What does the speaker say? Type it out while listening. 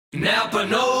Napa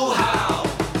know-how.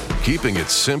 Keeping it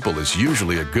simple is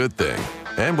usually a good thing.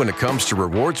 And when it comes to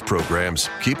rewards programs,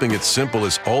 keeping it simple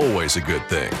is always a good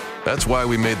thing. That's why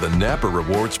we made the Napa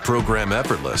Rewards program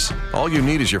effortless. All you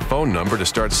need is your phone number to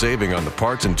start saving on the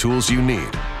parts and tools you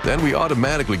need. Then we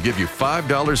automatically give you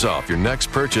 $5 off your next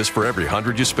purchase for every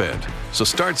 100 you spend. So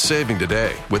start saving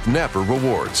today with Napa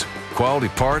Rewards. Quality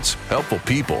parts, helpful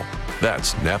people.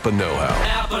 That's Napa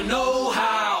know-how. Napa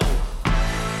know-how.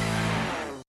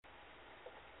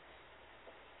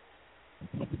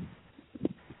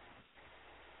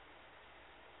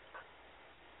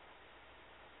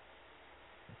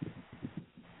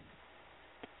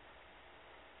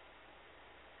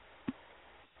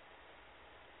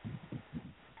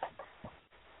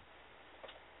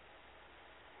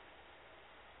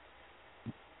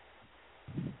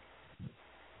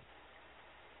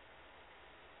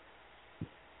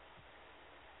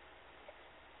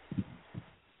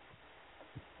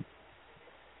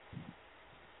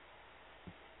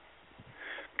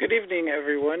 Good evening,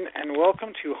 everyone, and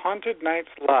welcome to Haunted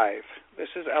Nights Live. This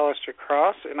is Alistair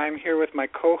Cross, and I'm here with my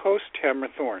co-host, Tamara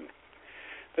Thorne.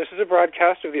 This is a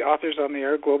broadcast of the Authors on the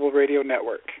Air Global Radio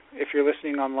Network. If you're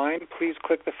listening online, please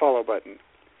click the follow button.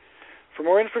 For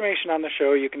more information on the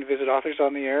show, you can visit Authors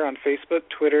on the Air on Facebook,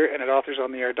 Twitter, and at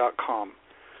authorsontheair.com.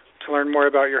 To learn more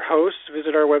about your hosts,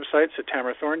 visit our websites at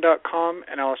tamarathorne.com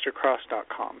and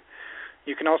alistaircross.com.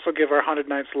 You can also give our Haunted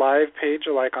Nights Live page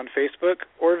a like on Facebook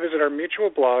or visit our mutual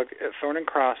blog at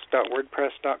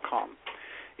thornandcross.wordpress.com.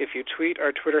 If you tweet,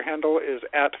 our Twitter handle is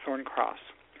 @thorncross.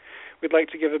 We'd like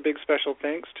to give a big special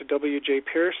thanks to W.J.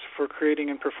 Pierce for creating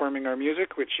and performing our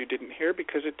music, which you didn't hear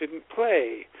because it didn't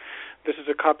play. This is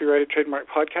a copyrighted trademark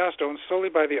podcast owned solely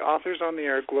by the Authors on the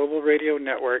Air Global Radio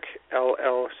Network,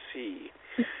 LLC.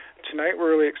 Tonight we're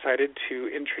really excited to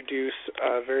introduce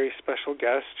a very special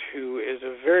guest who is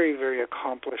a very, very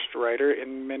accomplished writer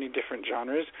in many different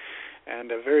genres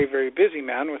and a very, very busy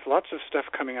man with lots of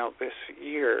stuff coming out this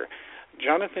year.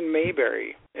 Jonathan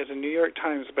Maberry is a New York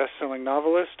Times best-selling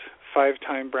novelist,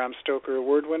 5-time Bram Stoker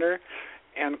Award winner,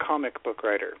 and comic book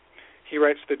writer. He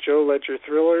writes the Joe Ledger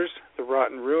thrillers, the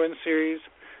Rotten Ruin series,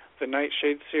 the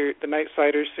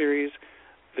Nightsider series,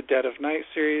 the Dead of Night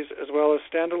series, as well as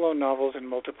standalone novels in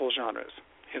multiple genres.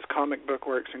 His comic book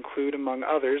works include, among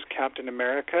others, Captain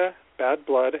America, Bad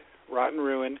Blood, Rotten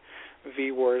Ruin,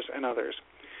 V-Wars, and others.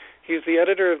 He is the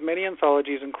editor of many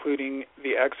anthologies including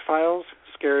The X-Files,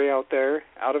 Scary Out There,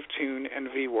 Out of Tune,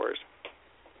 and V-Wars.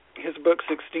 His books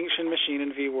Extinction Machine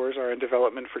and V-Wars are in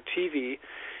development for TV,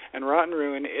 and Rotten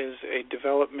Ruin is in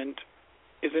development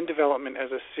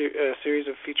as a series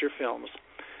of feature films.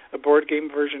 A board game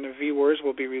version of V-Wars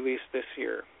will be released this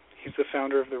year. He's the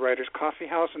founder of the Writers' Coffee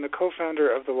House and the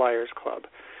co-founder of the Liars Club.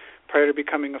 Prior to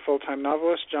becoming a full-time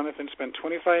novelist, Jonathan spent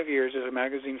 25 years as a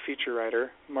magazine feature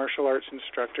writer, martial arts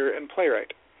instructor, and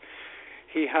playwright.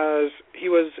 He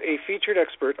was a featured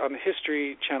expert on the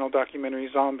History Channel documentary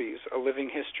Zombies: A Living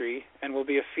History, and will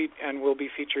be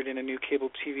featured in a new cable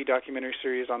TV documentary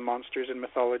series on monsters and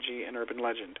mythology and urban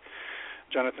legend.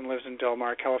 Jonathan lives in Del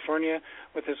Mar, California,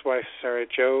 with his wife, Sarah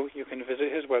Jo. You can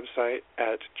visit his website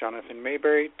at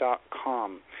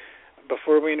jonathanmaberry.com.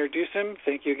 Before we introduce him,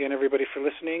 thank you again, everybody, for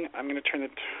listening. I'm going to turn the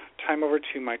time over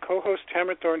to my co-host,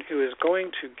 Tamara Thorne, who is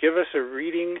going to give us a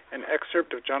reading, an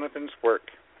excerpt of Jonathan's work.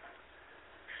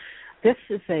 This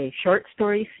is a short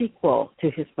story sequel to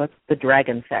his book, The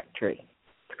Dragon Factory.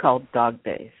 It's called Dog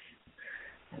Days,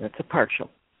 and it's a partial.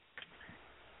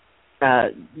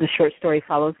 The short story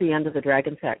follows the end of The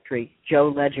Dragon Factory.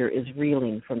 Joe Ledger is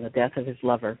reeling from the death of his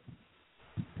lover.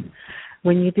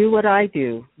 When you do what I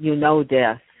do, you know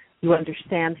death. You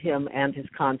understand him and his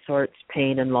consort's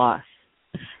pain and loss.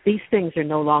 These things are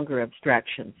no longer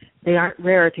abstractions. They aren't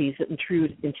rarities that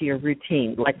intrude into your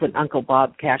routine, like when Uncle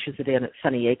Bob cashes it in at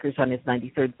Sunny Acres on his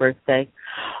 93rd birthday,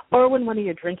 or when one of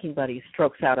your drinking buddies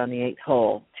strokes out on the 8th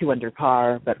hole, 2 under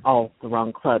par, but all the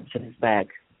wrong clubs in his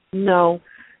bag. No.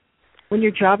 When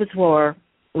your job is war,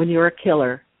 when you're a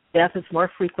killer, death is more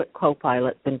frequent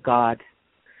co-pilot than God.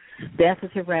 Death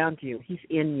is around you. He's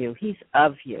in you. He's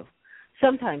of you.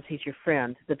 Sometimes he's your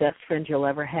friend, the best friend you'll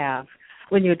ever have.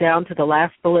 When you're down to the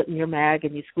last bullet in your mag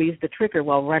and you squeeze the trigger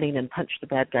while running and punch the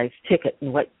bad guy's ticket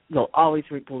in what you'll always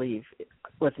believe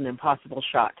was an impossible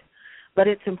shot. But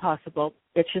it's impossible.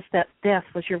 It's just that death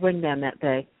was your wingman that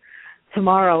day.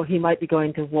 Tomorrow he might be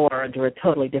going to war under a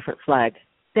totally different flag.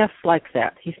 Death's like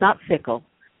that. He's not fickle.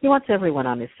 He wants everyone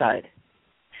on his side.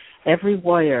 Every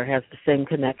warrior has the same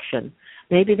connection.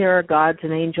 Maybe there are gods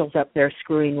and angels up there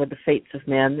screwing with the fates of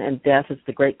men, and death is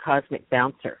the great cosmic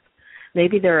bouncer.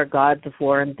 Maybe there are gods of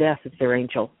war and death is their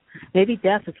angel. Maybe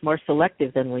death is more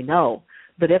selective than we know.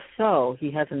 But if so,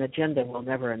 he has an agenda we'll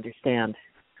never understand.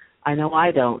 I know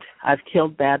I don't. I've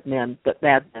killed bad men, but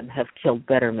bad men have killed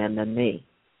better men than me.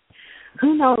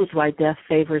 Who knows why death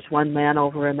favors one man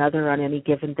over another on any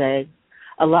given day?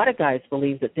 A lot of guys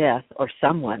believe that death, or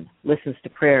someone, listens to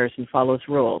prayers and follows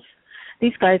rules.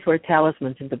 These guys wear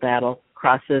talismans into battle,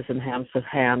 crosses and hams of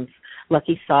hands,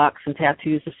 lucky socks and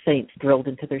tattoos of saints drilled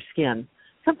into their skin.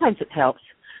 Sometimes it helps.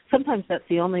 Sometimes that's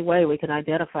the only way we can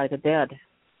identify the dead.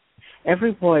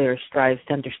 Every warrior strives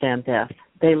to understand death.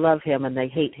 They love him and they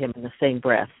hate him in the same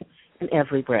breath, in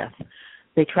every breath.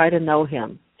 They try to know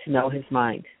him, to know his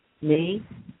mind. Me?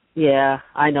 Yeah,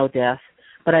 I know death,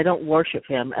 but I don't worship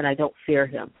him and I don't fear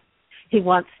him. He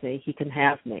wants me, he can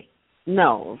have me.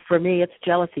 No, for me it's a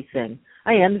jealousy thing.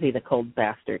 I envy the cold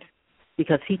bastard,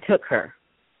 because he took her.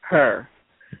 Her.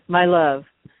 My love,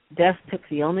 death took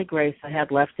the only grace I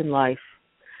had left in life.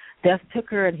 Death took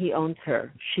her and he owns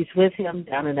her. She's with him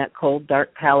down in that cold,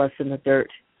 dark palace in the dirt,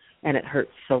 and it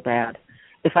hurts so bad.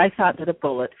 If I thought that a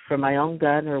bullet from my own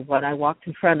gun or one I walked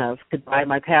in front of could buy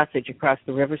my passage across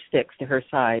the river Styx to her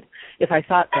side, if I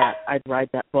thought that, I'd ride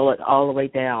that bullet all the way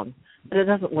down. But it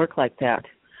doesn't work like that.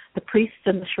 The priests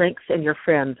and the shrinks and your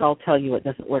friends all tell you it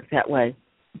doesn't work that way.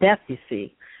 Death, you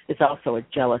see, is also a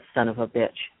jealous son of a bitch.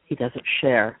 He doesn't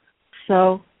share.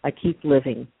 So I keep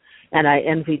living. And I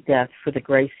envy death for the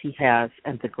grace he has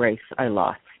and the grace I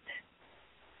lost.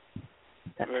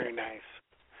 That's Very it. nice.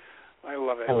 I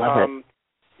love it. I love it.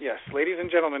 Yes, ladies and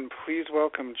gentlemen, please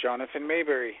welcome Jonathan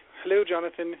Mayberry. Hello,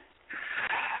 Jonathan.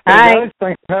 Hi. Hey guys,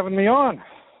 thanks for having me on.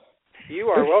 You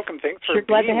are welcome. Thanks for Sure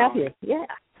glad to being have on. you. Yeah.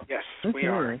 Yes, we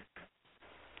Mhm. are.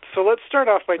 So let's start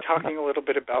off by talking a little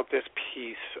bit about this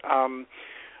piece.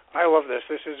 I love this.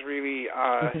 This is really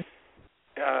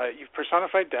you've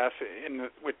personified death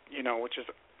which is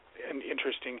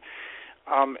interesting,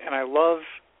 and I love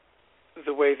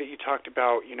the way that you talked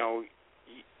about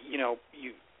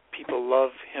people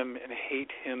love him and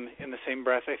hate him in the same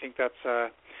breath. I think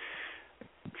that's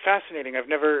fascinating. I've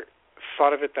never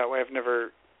thought of it that way. I've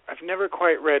never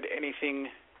quite read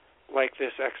anything like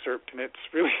this excerpt, and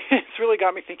it's really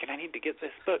got me thinking I need to get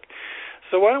this book.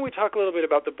 So why don't we talk a little bit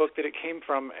about the book that it came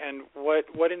from and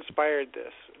what inspired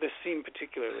this scene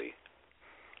particularly?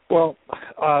 Well,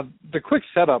 the quick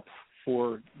setup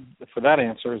for that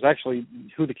answer is actually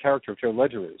who the character of Joe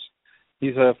Ledger is.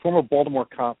 He's a former Baltimore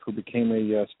cop who became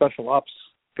a special ops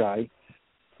guy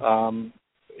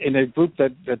in a group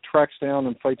that tracks down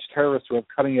and fights terrorists who have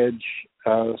cutting-edge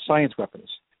science weapons.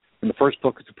 In the first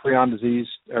book, it's a prion disease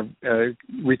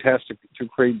retest to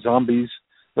create zombies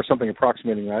or something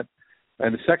approximating that.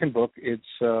 And the second book,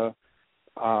 it's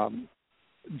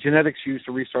genetics used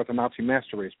to restart the Nazi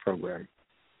master race program.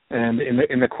 And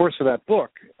in the course of that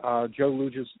book, Joe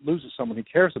loses someone he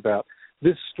cares about.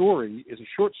 This story is a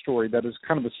short story that is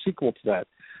kind of a sequel to that.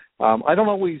 I don't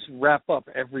always wrap up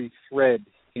every thread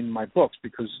in my books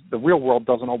because the real world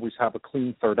doesn't always have a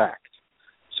clean third act.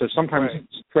 So sometimes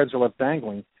threads are left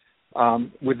dangling.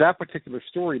 With that particular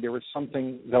story, there was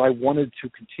something that I wanted to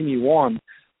continue on,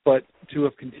 but to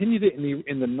have continued it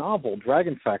in the novel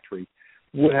Dragon Factory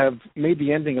would have made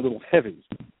the ending a little heavy,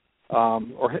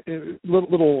 or a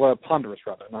little ponderous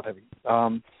rather, not heavy.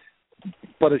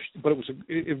 But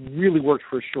it really worked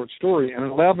for a short story, and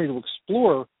it allowed me to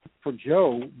explore for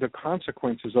Joe the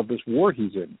consequences of this war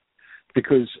he's in,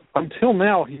 because until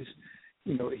now he's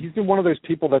been one of those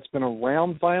people that's been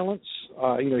around violence.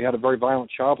 He had a very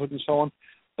violent childhood and so on,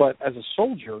 but as a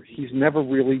soldier, he's never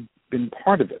really been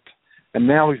part of it. And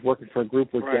now he's working for a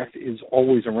group where death is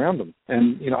always around him.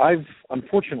 And I've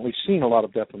unfortunately seen a lot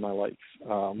of death in my life.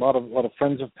 A lot of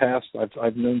friends have passed.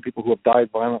 I've known people who have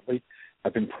died violently.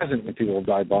 I've been present when people have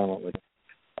died violently.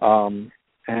 There are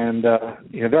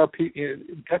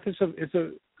death is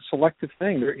a selective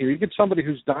thing. You get somebody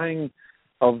who's dying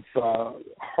of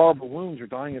horrible wounds or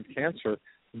dying of cancer,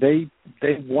 they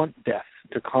want death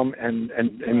to come and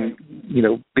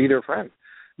be their friend.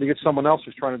 You get someone else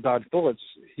who's trying to dodge bullets,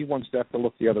 he wants death to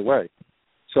look the other way.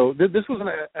 So this was an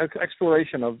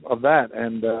exploration of that,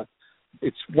 and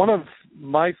it's one of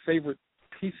my favorite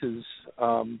pieces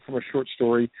from a short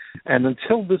story. And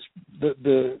until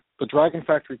the Dragon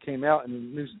Factory came out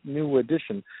in the new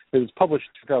edition, it was published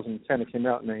in 2010. It came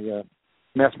out in a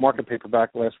mass market paperback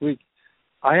last week.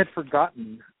 I had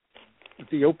forgotten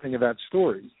the opening of that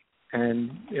story,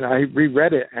 and I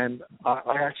reread it, and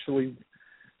I actually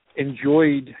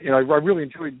enjoyed. I really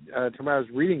enjoyed Tamara's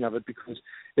reading of it because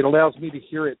it allows me to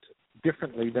hear it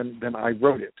differently than I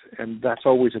wrote it, and that's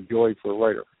always a joy for a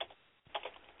writer.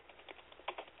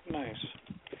 Nice.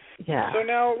 Yeah. So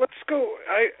now let's go.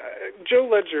 Joe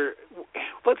Ledger.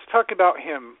 Let's talk about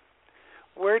him.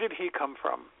 where did he come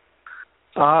from?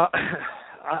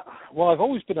 Well, I've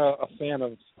always been a fan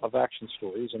of action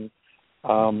stories, and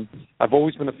I've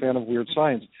always been a fan of weird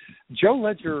science. Joe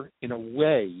Ledger, in a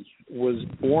way, was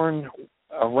born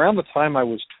around the time I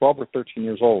was 12 or 13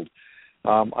 years old.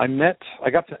 I met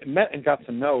and got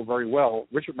to know very well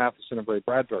Richard Matheson and Ray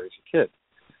Bradbury as a kid.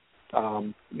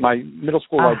 My middle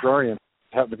school librarian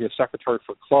happened to be a secretary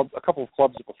for a couple of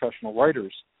clubs of professional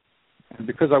writers, and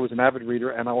because I was an avid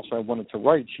reader and also I wanted to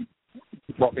write, she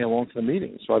brought me along to the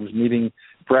meetings. So I was meeting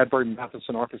Bradbury,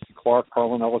 Matheson, Arthur C. Clarke,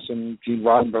 Harlan Ellison, Gene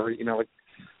Roddenberry,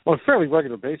 on a fairly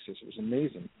regular basis. It was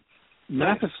amazing.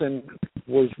 Matheson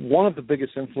was one of the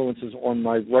biggest influences on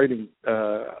my writing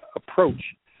approach,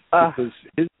 because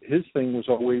his thing was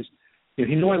always,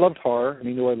 he knew I loved horror and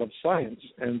he knew I loved science,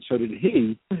 and so did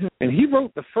he. Mm-hmm. And he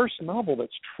wrote the first novel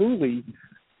that's truly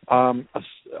a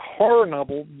horror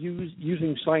novel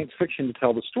using science fiction to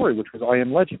tell the story, which was I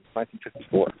Am Legend,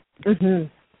 1954. Mm-hmm.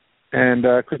 And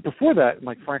because before that,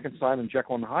 like Frankenstein and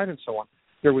Jekyll and Hyde and so on,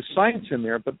 there was science in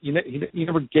there, but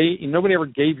nobody ever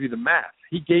gave you the math.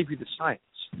 He gave you the science,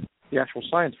 the actual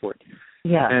science for it.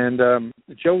 Yeah. And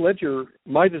Joe Ledger,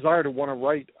 my desire to want to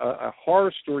write a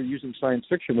horror story using science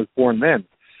fiction was born then.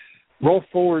 Roll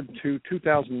forward to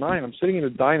 2009. I'm sitting in a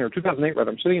diner, 2008 rather.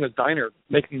 I'm sitting in a diner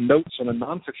making notes on a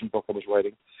nonfiction book I was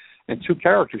writing, and two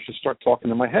characters just start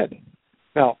talking in my head.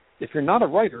 Now, if you're not a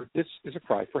writer, this is a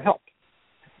cry for help.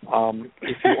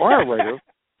 If you are a writer,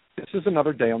 this is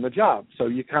another day on the job. So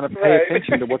you kind of pay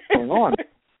attention to what's going on.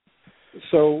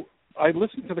 So I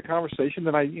listened to the conversation,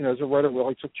 and I, as a writer,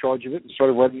 I took charge of it and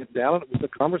started writing it down. And it was a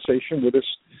conversation where this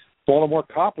Baltimore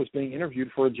cop was being interviewed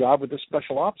for a job with this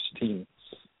special ops team.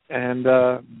 And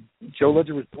Joe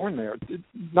Ledger was born there.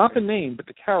 Not the name, but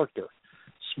the character.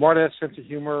 Smart-ass sense of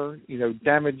humor,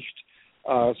 damaged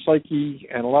psyche,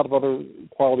 and a lot of other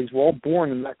qualities were all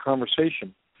born in that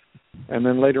conversation. And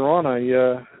then later on,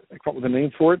 I come up with a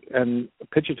name for it and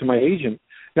pitched it to my agent.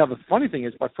 Now, the funny thing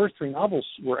is, my first three novels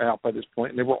were out by this point,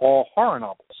 and they were all horror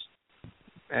novels.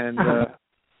 And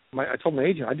I told my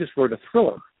agent, I just wrote a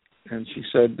thriller. And she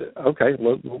said, okay,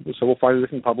 so we'll find a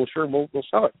different publisher, and we'll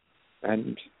sell it.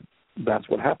 And that's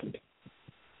what happened.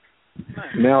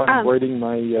 Nice. Now I'm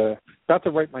about to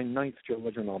write my 9th Joe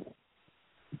Ledger novel.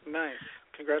 Nice.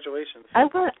 Congratulations. I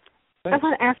want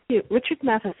to ask you, Richard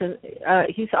Matheson,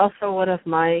 he's also one of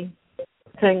my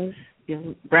things,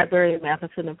 Bradbury and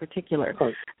Matheson in particular.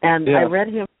 Oh, and I read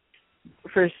him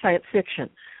for science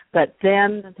fiction. But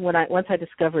then once I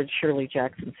discovered Shirley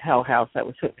Jackson's Hell House, I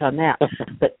was hooked on that.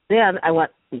 But then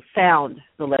we found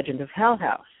The Legend of Hell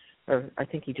House, or I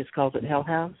think he just calls it Hell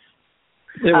House.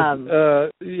 It was,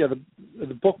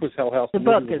 the book was Hell House. The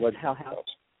book is Hell House.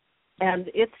 And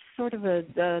it's sort of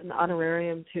an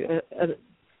honorarium to,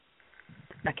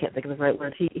 I can't think of the right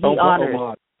word. He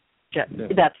honors,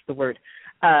 that's the word.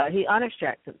 He honors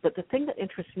Jackson. But the thing that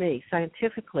interests me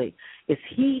scientifically is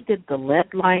he did the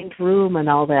lead-lined room and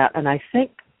all that, and I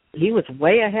think he was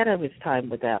way ahead of his time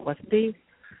with that, wasn't he?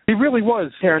 He really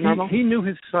was. Paranormal? He knew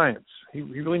his science. He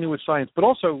really knew his science. But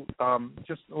also,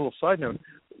 just a little side note,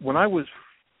 when I was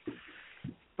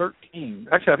 13,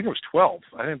 actually I think it was 12.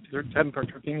 I hadn't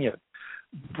turned 13 yet.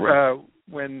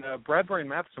 When Bradbury and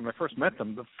Matheson, when I first met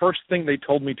them, the first thing they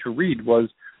told me to read was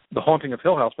The Haunting of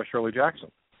Hill House by Shirley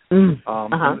Jackson. And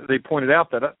they pointed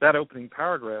out that opening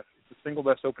paragraph is the single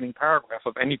best opening paragraph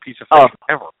of any piece of fiction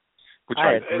ever, which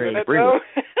I really agree with.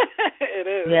 It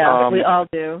is. Yeah, we all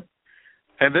do.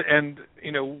 And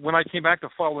when I came back the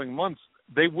following months,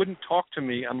 they wouldn't talk to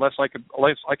me unless I could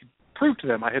prove to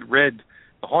them I had read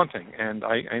The Haunting, and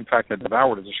I in fact had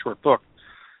devoured it as a short book.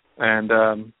 And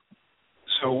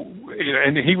so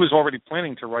he was already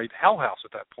planning to write Hell House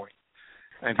at that point.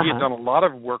 And he had done a lot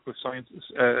of work with science,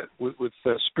 with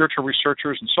spiritual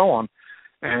researchers and so on,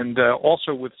 and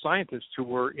also with scientists who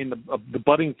were in the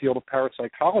budding field of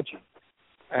parapsychology.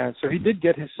 And so he did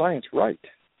get his science right.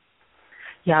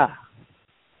 Yeah.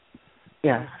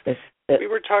 Yeah. We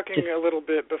were talking a little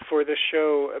bit before the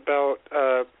show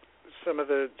about some of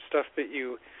the stuff that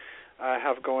you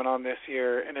have going on this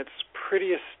year, and it's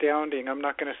pretty astounding. I'm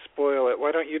not going to spoil it.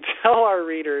 Why don't you tell our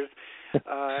readers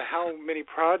how many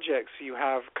projects you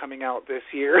have coming out this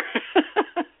year?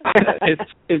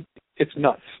 It's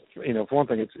nuts. For one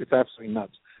thing, it's absolutely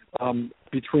nuts.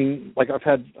 Between I've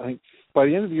had, I think by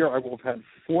the end of the year I will have had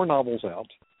 4 novels out.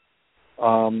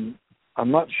 I'm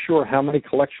not sure how many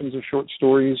collections of short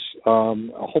stories, a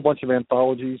whole bunch of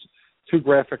anthologies, 2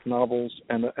 graphic novels,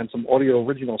 and some audio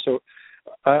originals. So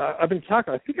I've been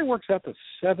calculating. I think it works out to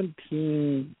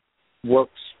 17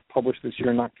 works published this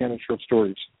year, not canon short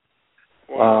stories.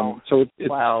 Wow. So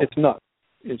it's nuts.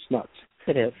 It's nuts.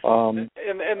 It is.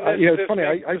 It's funny.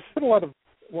 I put a lot of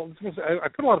I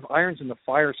put a lot of irons in the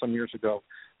fire some years ago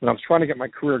when I was trying to get my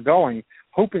career going,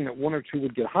 hoping that one or two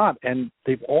would get hot, and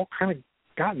they've all kind of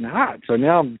gotten hot. So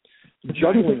now I'm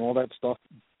juggling all that stuff,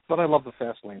 but I love the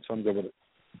fast lane, so I'm good with it.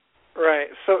 Right.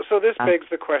 So this begs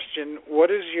the question: what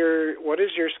does your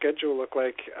schedule look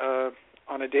like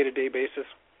on a day-to-day basis?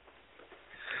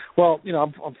 Well,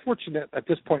 I'm fortunate at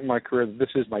this point in my career that this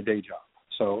is my day job,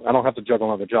 so I don't have to juggle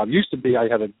another job. Used to be I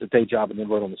had a day job and then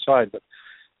wrote on the side, but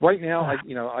right now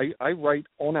I write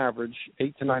on average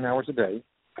 8 to 9 hours a day.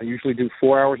 I usually do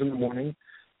 4 hours in the morning,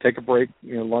 take a break,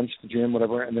 lunch, the gym,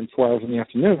 whatever, and then 4 hours in the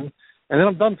afternoon, and then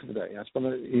I'm done for the day. I spend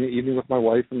the evening with my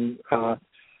wife, and I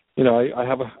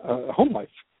have a home life.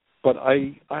 But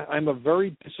I'm a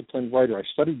very disciplined writer. I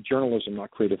studied journalism,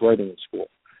 not creative writing, in school,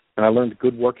 and I learned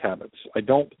good work habits. I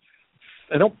don't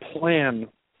plan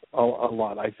a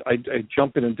lot. I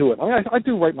jump in and do it. I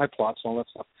do write my plots and all that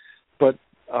stuff, but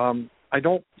I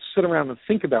don't sit around and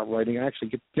think about writing. I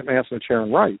actually get my ass in a chair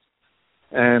and write.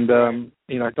 And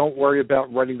I don't worry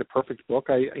about writing the perfect book.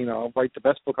 I'll write the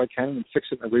best book I can and fix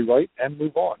it and rewrite and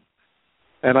move on.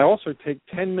 And I also take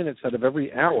 10 minutes out of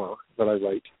every hour that I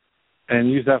write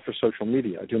and use that for social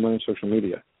media. I do my own social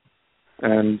media.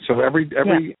 And so every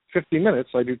 50 minutes,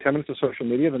 I do 10 minutes of social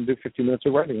media, then do 50 minutes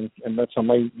of writing, and that's how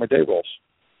my day rolls.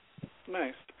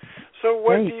 Nice. So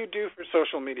what do you do for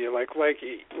social media? Like what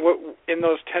in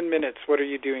those 10 minutes, what are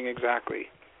you doing exactly?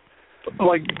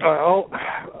 Like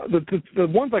the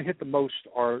ones I hit the most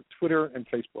are Twitter and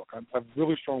Facebook. I have a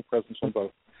really strong presence on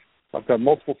both. I've got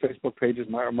multiple Facebook pages,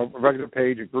 my regular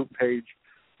page, a group page.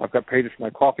 I've got pages for my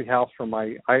coffee house,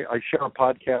 I share a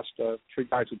podcast, Three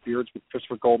Guys with Beards, with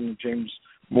Christopher Golden and James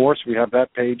Morse. We have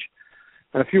that page,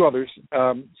 and a few others.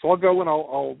 So I'll go and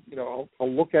I'll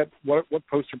look at what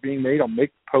posts are being made. I'll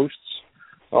make posts.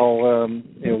 I'll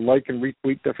like and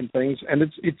retweet different things, and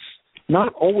it's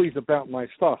not always about my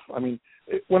stuff. I mean,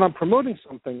 when I'm promoting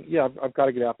something, I've got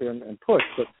to get out there and push.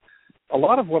 But a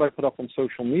lot of what I put up on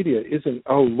social media isn't,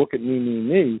 oh, look at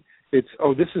me. It's,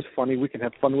 oh, this is funny. We can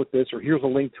have fun with this, or here's a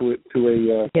link to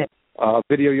a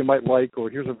video you might like, or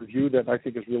here's a review that I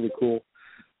think is really cool.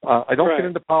 I don't get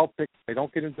into politics. I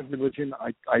don't get into religion.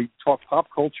 I talk pop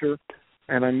culture,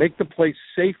 and I make the place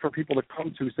safe for people to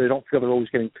come to, so they don't feel they're always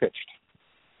getting pitched.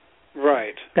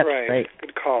 Right. That's right. Great.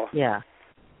 Good call. Yeah.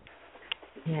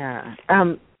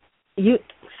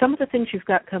 Some of the things you've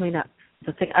got coming up.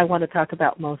 The thing I want to talk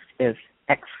about most is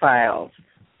X-Files.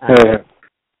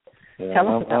 Tell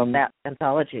us about that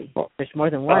anthology. There's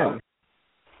more than one.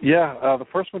 The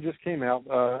first one just came out.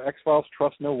 X-Files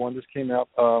Trust No One just came out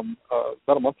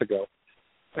about a month ago,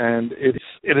 and it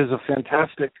is a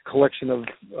fantastic collection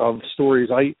of stories.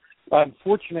 I'm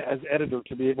fortunate as editor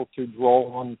to be able to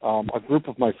draw on a group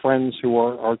of my friends who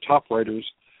are top writers.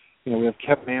 We have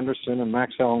Kevin Anderson and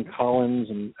Max Allen Collins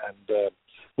and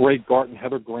Ray Garton,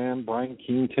 Heather Graham, Brian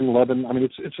Keene, Tim Levin. I mean,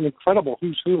 it's an incredible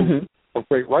who's who of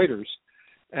great writers.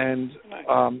 And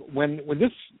when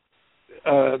this,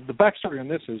 the backstory on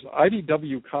this is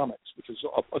IDW Comics, which is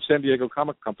a San Diego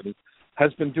comic company,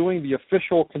 has been doing the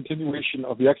official continuation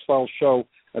of the X-Files show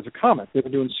as a comic. They've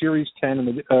been doing Series 10, and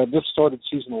this started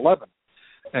Season 11.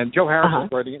 And Joe Harris is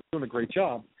writing it, doing a great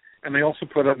job. And they also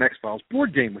put out an X-Files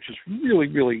board game, which is really,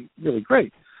 really, really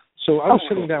great. So I was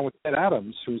sitting down with Ed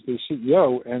Adams, who's the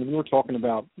CEO, and we were talking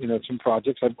about, some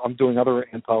projects. I'm doing other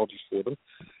anthologies for them.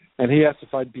 And he asked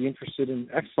if I'd be interested in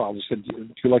X-Files. I said,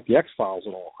 do you like the X-Files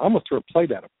at all? I almost threw a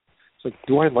plate at him. It's like,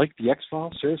 do I like the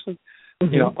X-Files? Seriously?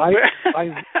 I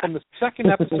from the second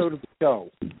episode of the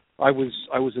show, I was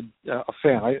a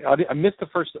fan. I missed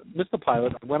the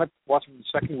pilot. I went up watching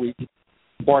the second week,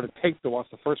 bought a tape to watch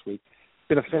the first week.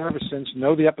 Been a fan ever since.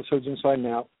 Know the episodes inside and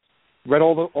out. Read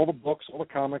all the books, all the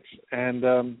comics, and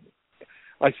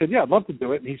I said, I'd love to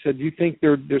do it. And he said, do you think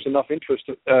there's enough interest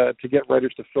to get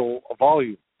writers to fill a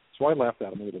volume? So I laughed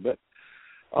at him a little bit.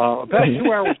 About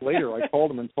 2 hours later, I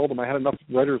called him and told him I had enough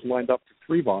writers lined up for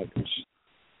 3 volumes.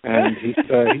 And he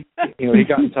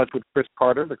got in touch with Chris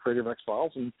Carter, the creator of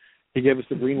X-Files, and he gave us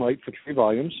the green light for 3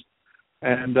 volumes.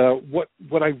 And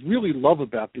what I really love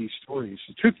about these stories,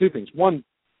 two things. One,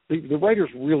 the writers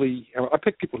really, I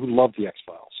picked people who love the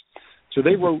X-Files. So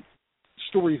they wrote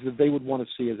stories that they would want to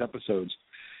see as episodes.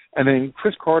 And then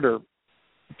Chris Carter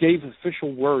gave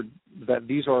official word that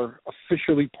these are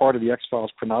officially part of the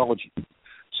X-Files chronology.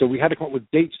 So we had to come up with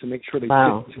dates to make sure they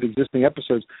fit to the existing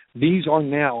episodes. These are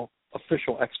now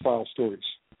official X-Files stories.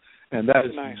 And that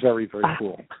is very, very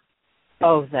cool.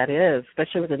 Oh, that is,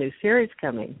 especially with the new series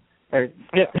coming. Or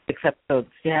 6 episodes,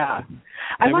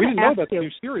 And we didn't know about the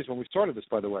new series when we started this,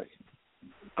 by the way.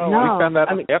 Oh, we found that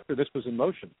out after this was in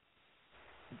motion.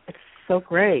 It's so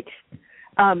great.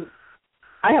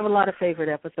 I have a lot of favorite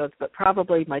episodes, but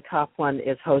probably my top one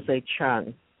is Jose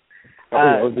Chung.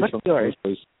 What's yours?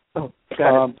 Oh,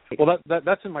 got it. Well,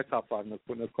 that's in my top 5,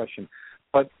 no question.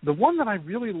 But the one that I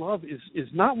really love is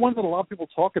not one that a lot of people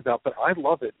talk about, but I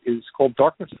love it, is called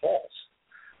Darkness Falls,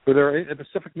 where they're in the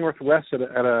Pacific Northwest at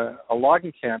a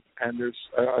logging camp, and there's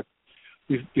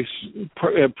these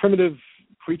primitive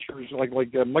creatures, like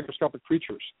microscopic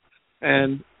creatures.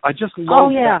 And I just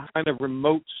love that kind of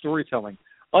remote storytelling.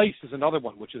 Ice is another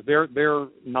one, which is their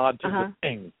nod to the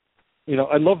thing. You know,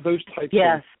 I love those types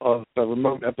of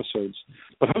remote episodes.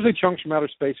 But Jose Chung's From Outer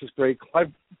Space is great.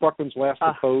 Clive Bruckman's Last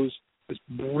Repose is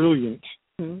brilliant.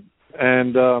 Mm-hmm.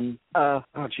 And,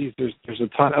 there's a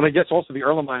ton. And I guess also the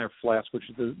Erlenmeyer Flask, which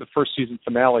is the first season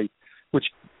finale, which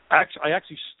I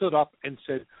actually stood up and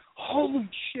said, holy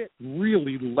shit,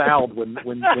 really loud when that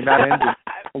ended.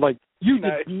 Like, you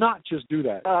did not just do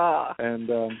that. And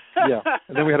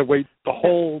then we had to wait the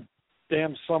whole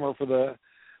damn summer for that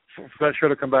show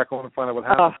to come back on and find out what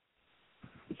happened.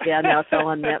 Now it's all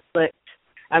on Netflix.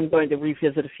 I'm going to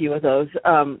revisit a few of those.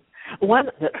 One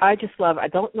that I just love, I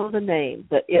don't know the name,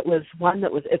 but it was one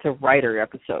it's a writer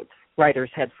episode. Writers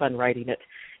had fun writing it.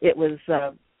 It was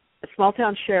a small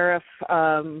town sheriff,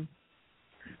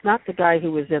 not the guy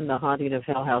who was in The Haunting of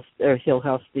Hell House, or Hill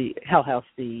House, his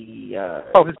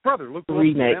brother, Luke Wilson,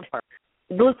 remake.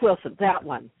 Luke Wilson, that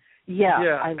one.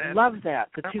 I love that.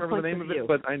 I don't remember the name of it,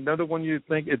 but I know the one you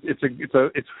think.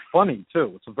 It's funny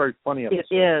too. It's a very funny episode.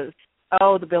 It is.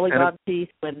 Oh, the Billy Bob piece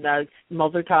when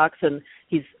Mulder talks and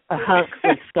he's a hunk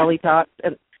when Scully talks,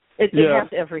 and it has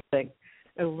everything.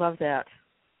 I love that.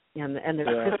 And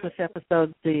the Christmas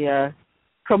episode, the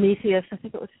Prometheus, I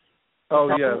think it was.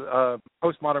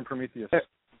 Postmodern Prometheus.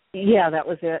 That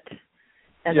was it.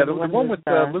 And the one with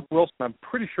Luke Wilson, I'm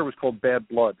pretty sure was called Bad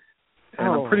Blood. And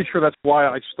I'm pretty sure that's why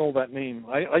I stole that name.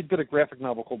 I did a graphic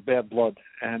novel called Bad Blood,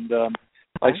 and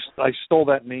I stole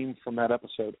that name from that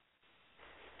episode.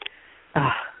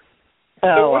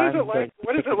 What is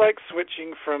it like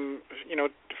switching from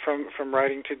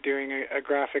writing to doing a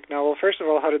graphic novel? First of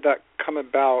all, how did that come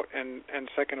about, and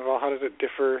second of all, how does it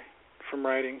differ from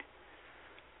writing?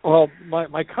 Well,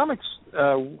 my comics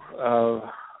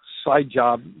side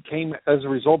job came as a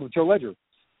result of Joe Ledger.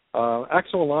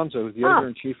 Axel Alonso, the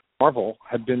editor-in-chief of Marvel,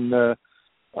 had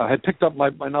picked up my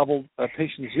novel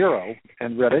Patient Zero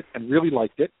and read it and really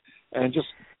liked it, and just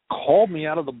called me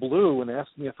out of the blue and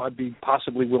asked me if I'd be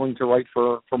possibly willing to write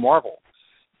for Marvel,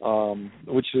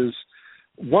 which is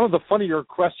one of the funnier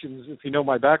questions if you know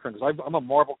my background, because I'm a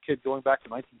Marvel kid going back to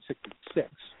 1966.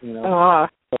 You know.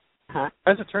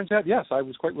 As it turns out, yes, I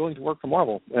was quite willing to work for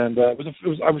Marvel, and I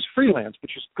was freelance,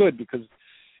 which is good because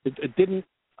it didn't.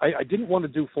 I didn't want to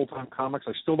do full-time comics.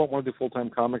 I still don't want to do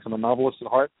full-time comics. I'm a novelist at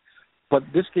heart. But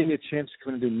this gave me a chance to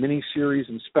come and do mini-series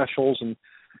and specials, and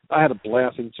I had a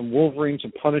blast. I did some Wolverine,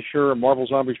 some Punisher, Marvel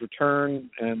Zombies Return,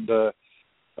 and a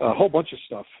whole bunch of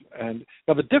stuff. And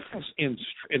now the difference in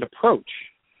approach,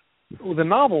 with a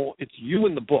novel, it's you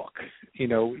in the book,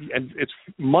 and it's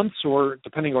months or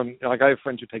depending on, like I have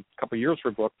friends who take a couple of years for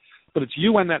a book, but it's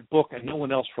you and that book and no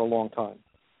one else for a long time.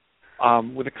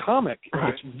 With a comic,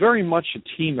 it's very much a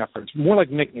team effort. It's more like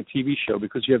making a TV show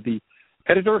because you have the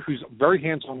editor who's very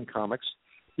hands-on in comics.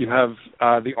 You have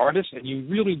the artist, and you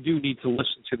really do need to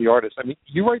listen to the artist. I mean,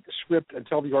 you write the script and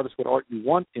tell the artist what art you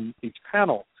want in each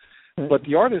panel, but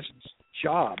the artist's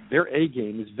job, their A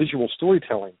game, is visual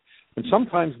storytelling. And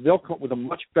sometimes they'll come up with a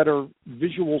much better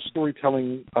visual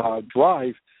storytelling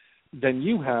drive than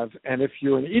you have. And if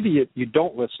you're an idiot, you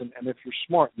don't listen. And if you're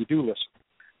smart, you do listen.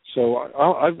 So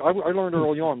I learned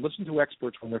early on, listen to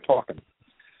experts when they're talking.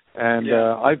 And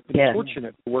I've been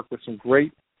fortunate to work with some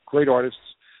great artists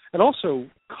and also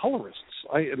colorists.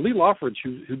 Lee Loffridge,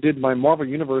 who did my Marvel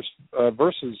Universe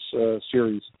Versus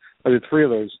series, I did 3 of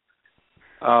those,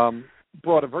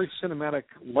 brought a very cinematic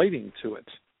lighting to it.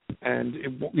 And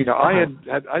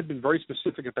I'd been very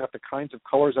specific about the kinds of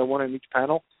colors I wanted in each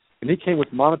panel, and he came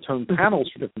with monotone panels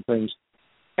for different things,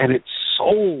 and it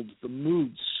sold the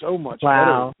mood so much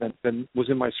better than was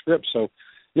in my script. So,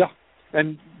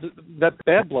 and that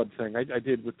Bad Blood thing I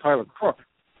did with Tyler Crook.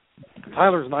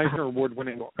 Tyler's an Eisner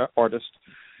Award-winning artist,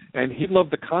 and he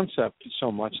loved the concept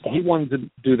so much that he wanted to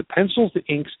do the pencils, the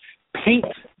inks, paint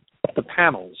the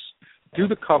panels, do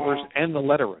the covers, and the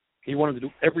lettering. He wanted to do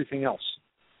everything else.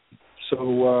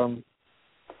 So,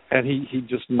 and he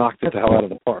just knocked it the hell out of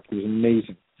the park. It was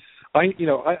amazing. I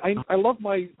love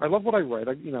what I write.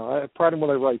 I have pride in what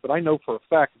I write, but I know for a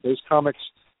fact that those comics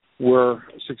were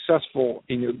successful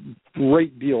in a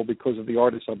great deal because of the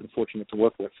artists I've been fortunate to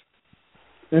work with.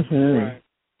 Mm-hmm. Right.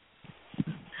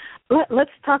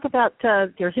 Let's talk about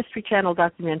your History Channel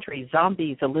documentary,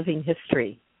 Zombies: A Living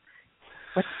History.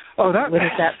 When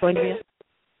is that going to be?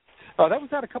 That was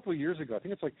out a couple of years ago. I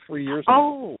think it's like 3 years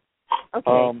ago. Oh,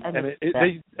 okay.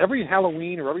 And every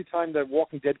Halloween or every time The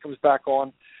Walking Dead comes back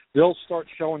on, they'll start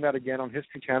showing that again on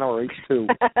History Channel or H2.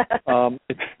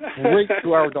 It's a great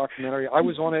 2-hour documentary. I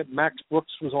was on it. Max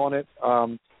Brooks was on it.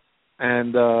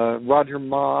 And Roger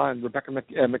Ma and Rebecca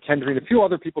McKendry and a few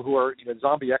other people who are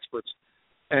zombie experts.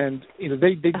 And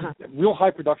they did real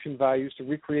high production values to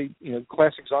recreate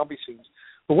classic zombie scenes.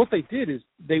 But what they did is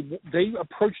they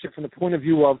approached it from the point of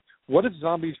view of what if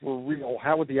zombies were real?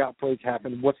 How would the outbreak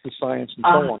happen? What's the science and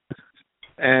so on?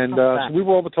 And so we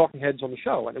were all the talking heads on the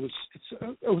show, and it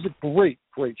was a great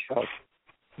show.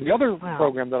 The other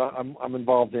program that I'm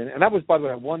involved in, and that was, by the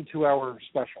way, a 2-hour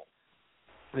special.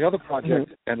 The other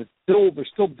project, and they're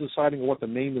still deciding what the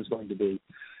name is going to be.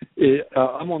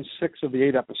 I'm on 6 of the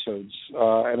 8 episodes,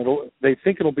 and they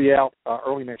think it'll be out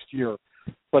early next year.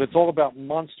 But it's all about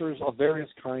monsters of various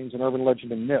kinds and urban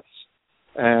legend and myths.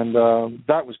 And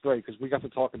that was great because we got to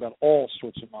talk about all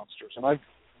sorts of monsters. And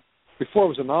before I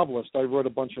was a novelist, I wrote a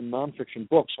bunch of nonfiction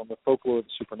books on the folklore of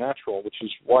the supernatural, which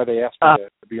is why they asked me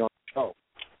to be on the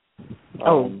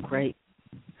show. Great.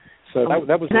 So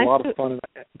that was a lot of fun,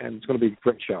 and it's going to be a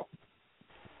great show.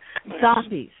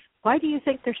 Zombies. Why do you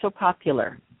think they're so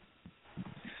popular?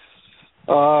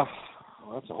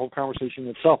 That's a whole conversation in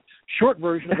itself. Short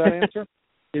version of that answer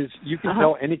is you can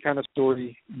tell any kind of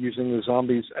story using the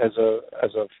zombies as a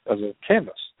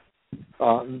canvas.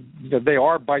 They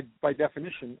are by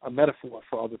definition a metaphor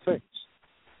for other things,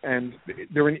 and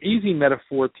they're an easy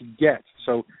metaphor to get.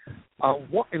 So,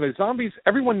 zombies,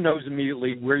 everyone knows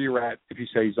immediately where you're at if you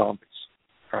say zombies,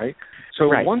 right? So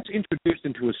once introduced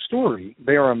into a story,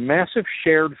 they are a massive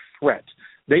shared threat.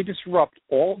 They disrupt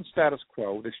all the status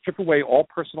quo. They strip away all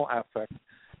personal affect.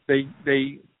 They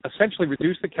essentially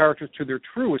reduce the characters to their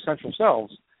true essential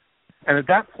selves. And at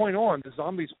that point on, the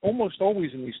zombies almost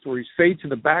always in these stories fade to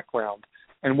the background.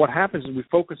 And what happens is we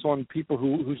focus on people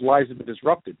whose lives have been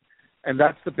disrupted. And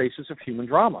that's the basis of human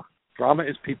drama. Drama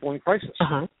is people in crisis.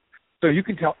 So you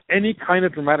can tell any kind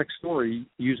of dramatic story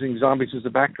using zombies as a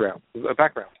background.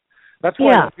 That's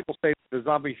why when people say the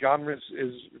zombie genre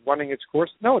is running its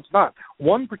course. No, it's not.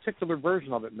 One particular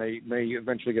version of it may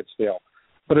eventually get stale.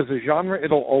 But as a genre,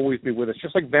 it'll always be with us,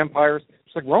 just like vampires,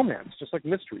 just like romance, just like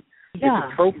mystery. It's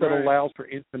a trope that allows for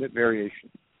infinite variation.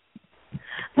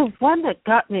 The one that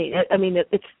got me, I mean,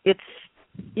 it's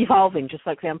evolving just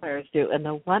like vampires do, and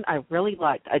the one I really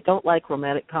liked, I don't like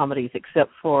romantic comedies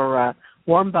except for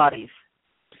Warm Bodies.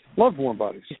 Love Warm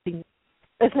Bodies. Isn't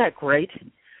that great?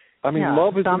 I mean,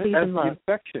 love is an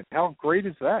infection. How great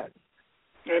is that?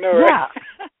 I know, right?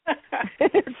 Yeah.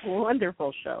 It's a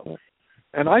wonderful show.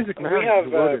 And Isaac Marion,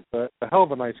 who wrote it, a hell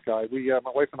of a nice guy.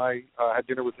 My wife and I had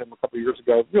dinner with him a couple of years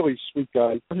ago. Really sweet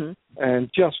guy. And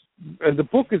the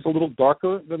book is a little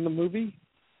darker than the movie.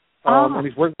 And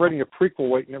he's writing a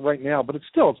prequel right now, but it's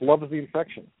Love is the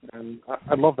Infection. And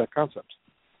I love that concept.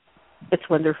 It's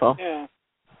wonderful. Yeah.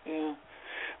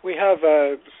 We have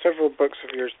several books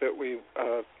of yours that we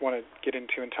want to get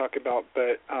into and talk about,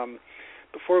 but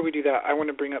before we do that, I want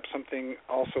to bring up something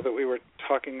also that we were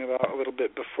talking about a little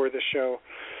bit before the show,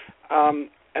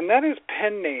 and that is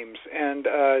pen names. And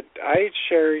I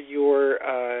share your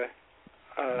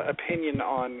opinion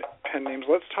on pen names.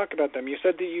 Let's talk about them. You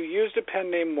said that you used a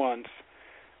pen name once,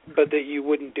 but that you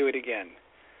wouldn't do it again.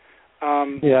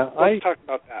 Let's talk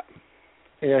about that.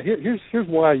 Yeah, here's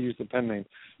why I used the pen name.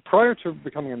 Prior to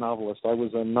becoming a novelist, I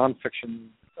was a nonfiction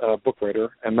book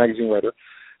writer and magazine writer,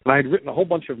 and I had written a whole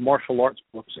bunch of martial arts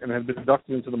books and had been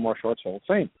inducted into the Martial Arts Hall of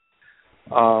Fame.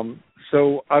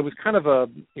 So I was kind of a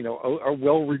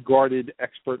well-regarded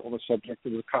expert on the subject.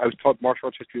 I was taught martial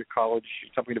arts history at college,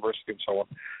 Temple University, and so on.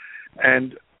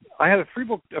 And I had a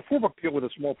 4-book deal with a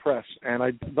small press, and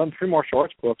I'd done 3 martial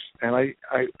arts books. And I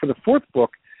for the 4th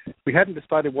book, we hadn't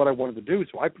decided what I wanted to do,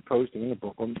 so I proposed doing a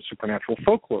book on supernatural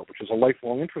folklore, which is a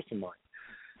lifelong interest of mine.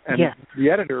 And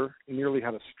the editor nearly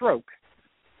had a stroke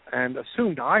and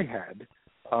assumed I had.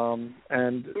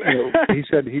 And he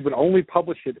said he would only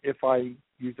publish it if I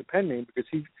used a pen name because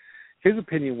his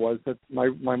opinion was that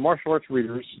my martial arts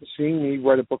readers, seeing me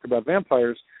write a book about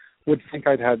vampires, would think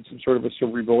I'd had some sort of a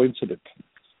cerebral incident.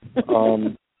 It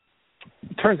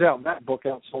turns out that book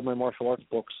outsold my martial arts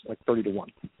books like 30-1.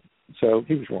 So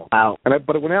he was wrong. Wow.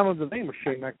 But it went out under the name of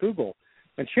Shane MacDougall.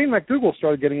 And Shane MacDougall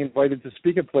started getting invited to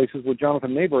speak at places where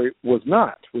Jonathan Mayberry was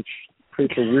not, which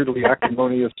creates a weirdly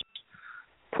acrimonious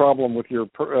problem with your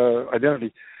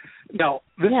identity. Now,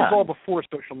 this is all before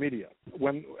social media.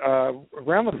 When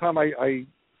around the time I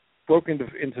broke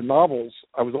into novels,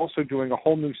 I was also doing a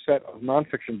whole new set of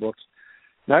nonfiction books.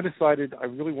 And I decided I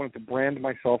really wanted to brand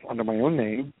myself under my own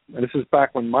name. And this is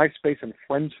back when MySpace and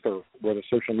Friendster were the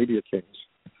social media kings.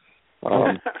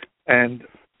 And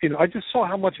I just saw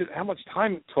how much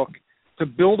time it took to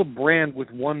build a brand with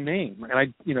one name.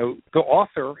 And the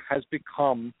author has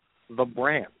become the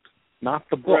brand, not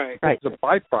the book. Right. It's a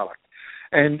byproduct.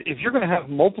 And if you're going to have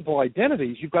multiple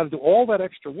identities, you've got to do all that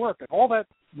extra work, and all that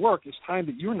work is time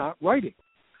that you're not writing.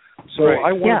 So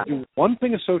I want to do one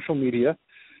thing of social media,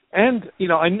 and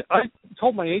I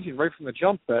told my agent right from the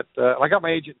jump that I got my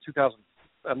agent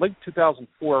in late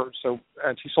 2004.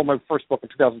 And she sold my first book in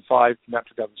 2005, not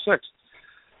 2006.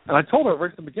 And I told her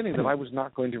right from the beginning that I was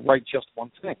not going to write just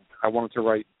one thing. I wanted to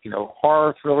write,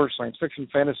 horror, thriller, science fiction,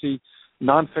 fantasy,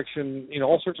 nonfiction,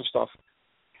 all sorts of stuff.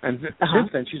 And since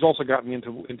then, she's also gotten me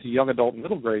into young adult and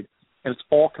middle grade, and it's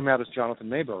all come out as Jonathan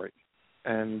Mayberry.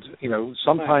 And,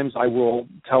 sometimes I will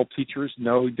tell teachers,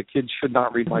 no, the kids should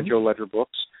not read my Joe Ledger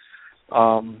books.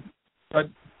 But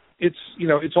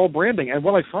it's all branding. And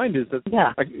what I find is that,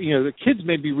 the kids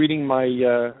may be reading my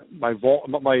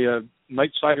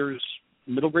Nightsiders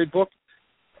middle grade book,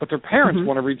 but their parents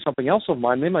want to read something else of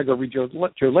mine. They might go read Joe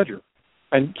Ledger.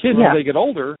 And kids, as they get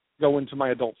older, go into my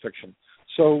adult fiction.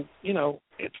 So,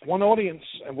 it's one audience,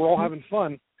 and we're all having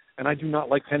fun, and I do not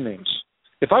like pen names.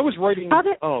 If I was writing,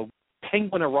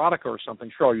 Penguin Erotica or something,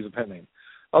 sure, I'll use a pen name.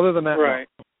 Other than that, Right.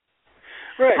 No.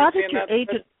 Right. How did your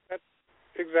agent... That's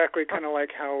exactly kind of like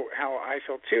how I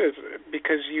feel, too, is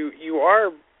because you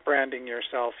are branding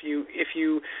yourself. If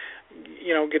you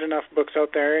get enough books out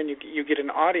there and you get an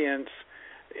audience,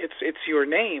 it's your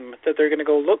name that they're going to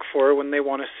go look for when they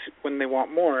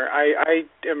want more. I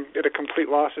am at a complete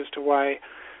loss as to why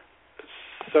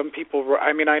some people.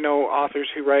 I mean, I know authors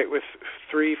who write with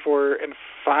 3, 4, and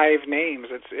 5 names.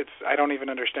 It's I don't even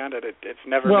understand it. It's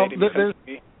never made any sense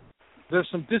to me. There's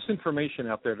some disinformation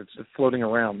out there that's floating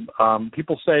around.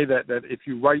 People say that if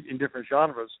you write in different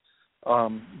genres,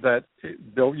 that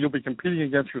you'll be competing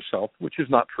against yourself, which is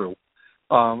not true.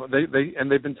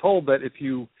 They've been told that if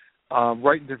you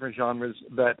write in different genres,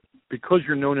 that because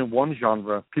you're known in one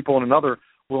genre, people in another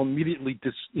will immediately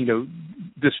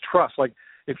distrust. Like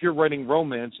if you're writing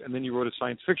romance and then you wrote a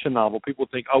science fiction novel, people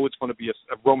think, oh, it's going to be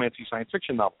a romancy science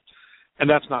fiction novel, and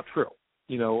that's not true.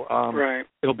 Right.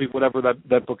 It'll be whatever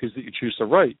that book is that you choose to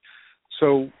write.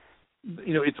 So,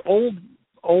 it's old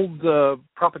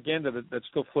propaganda that's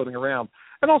still floating around.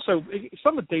 And also,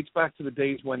 some of it dates back to the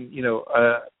days when,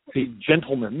 a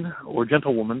gentleman or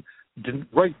gentlewoman didn't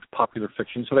write popular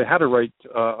fiction, so they had to write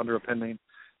under a pen name.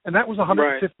 And that was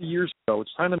 150 years ago.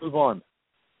 It's time to move on.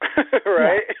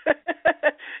 Right?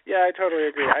 Yeah, I totally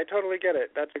agree. I totally get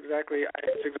it. That's exactly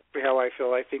how I feel.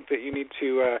 I think that you need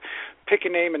to pick a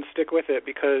name and stick with it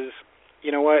because,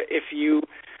 you know what, if you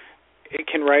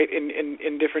can write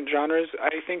in different genres,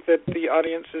 I think that the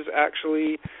audiences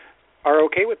actually are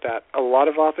okay with that. A lot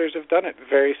of authors have done it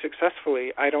very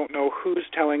successfully. I don't know who's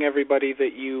telling everybody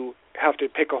that you have to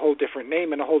pick a whole different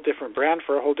name and a whole different brand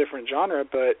for a whole different genre,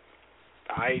 but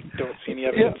I don't see any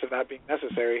evidence of that being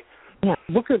necessary. Yeah.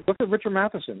 Look at Richard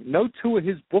Matheson. No 2 of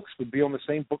his books would be on the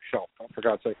same bookshelf, for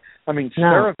God's sake. I mean,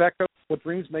 Sarah Echo, What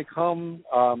Dreams May Come,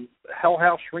 Hell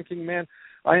House, Shrinking Man,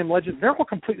 I Am Legend, they're all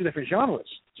completely different genres.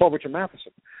 It's all Richard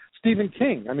Matheson. Stephen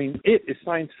King, I mean, It is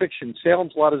science fiction.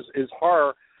 Salem's Lot is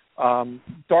horror.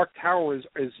 Dark Tower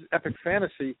is epic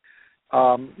fantasy.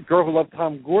 Girl Who Loved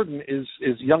Tom Gordon is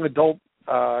young adult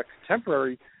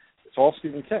contemporary. It's all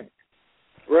Stephen King.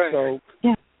 Right. So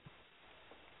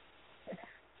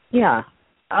yeah.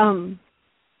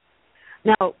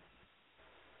 Now,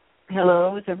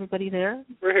 hello, is everybody there?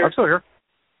 We're here. I'm still here.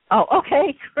 Oh,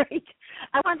 okay, great.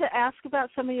 I wanted to ask about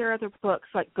some of your other books,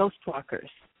 like Ghostwalkers.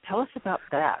 Tell us about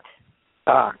that.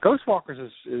 Ghostwalkers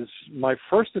is my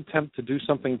first attempt to do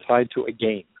something tied to a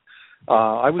game.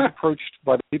 I was approached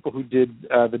by the people who did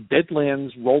the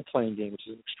Deadlands role-playing game, which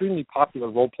is an extremely popular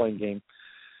role-playing game.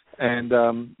 And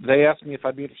they asked me if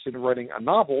I'd be interested in writing a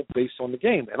novel based on the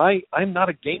game. And I'm not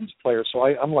a games player, so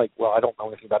I'm like, well, I don't know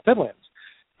anything about Deadlands.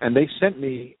 And they sent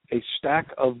me a stack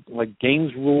of like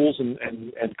games rules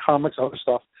and comics and other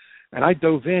stuff. And I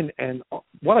dove in, and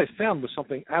what I found was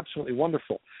something absolutely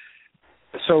wonderful.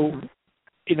 So,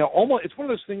 almost it's one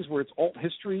of those things where it's alt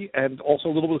history and also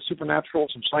a little bit of supernatural,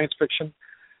 some science fiction.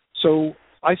 So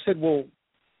I said, well,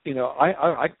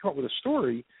 I can come up with a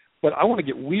story, but I want to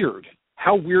get weird.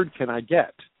 How weird can I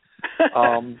get?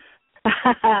 And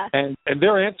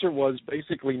their answer was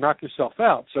basically knock yourself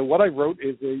out. So what I wrote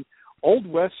is a Old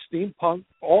West steampunk,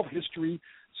 alt history,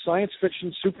 science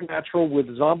fiction, supernatural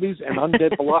with zombies and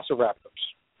undead velociraptors.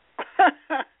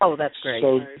 Oh, that's great.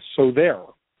 So there,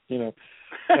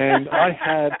 and I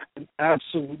had an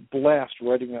absolute blast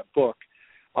writing that book.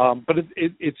 But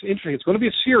it's interesting. It's going to be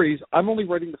a series. I'm only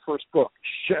writing the first book.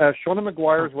 Shauna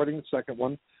McGuire is writing the second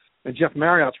one, and Jeff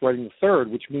Marriott's writing the third,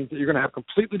 which means that you're going to have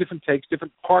completely different takes,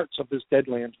 different parts of this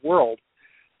Deadlands world.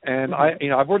 And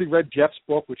I've already read Jeff's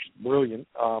book, which is brilliant,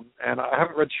 and I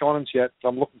haven't read Shauna's yet. So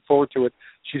I'm looking forward to it.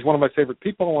 She's one of my favorite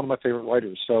people and one of my favorite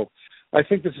writers. So I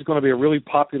think this is going to be a really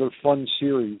popular, fun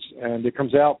series, and it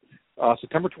comes out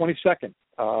September 22nd.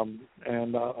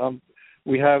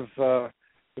 We have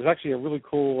there's actually a really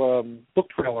cool book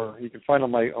trailer you can find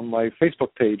on my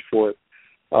Facebook page for it.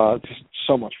 Just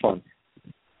so much fun.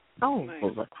 Oh, nice.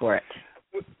 We'll look for it.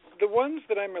 The ones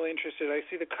that I'm really interested in, I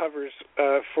see the covers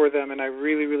for them, and I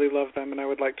really, really love them, and I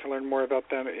would like to learn more about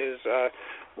them, is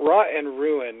Rot and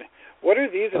Ruin. What are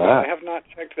these about? I have not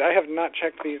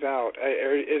checked these out.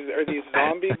 Are these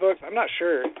zombie books? I'm not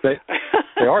sure. They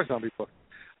are zombie books.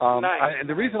 Nice. And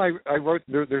the reason I wrote,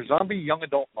 they're zombie young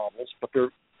adult novels, but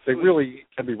they really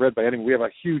can be read by anyone. We have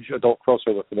a huge adult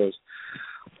crossover for those.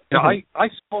 Now, I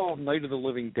saw Night of the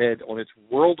Living Dead on its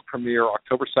world premiere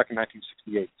October 2nd,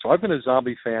 1968. So I've been a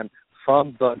zombie fan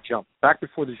from the jump, back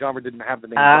before the genre didn't have the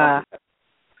name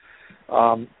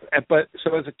zombie. But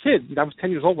so as a kid, I was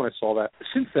 10 years old when I saw that.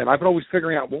 Since then, I've been always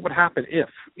figuring out what would happen if,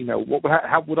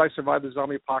 how would I survive the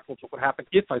zombie apocalypse? What would happen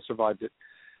if I survived it?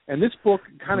 And this book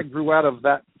kind of grew out of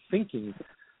that thinking.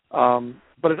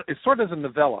 But it started as a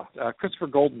novella. Christopher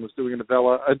Golden was doing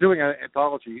an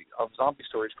anthology of zombie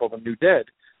stories called The New Dead,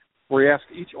 where he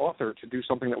asked each author to do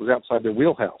something that was outside their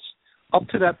wheelhouse. Up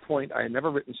to that point, I had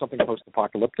never written something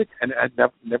post-apocalyptic, and had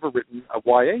never written a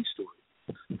YA story.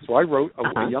 So I wrote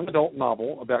a young adult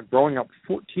novel about growing up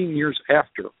 14 years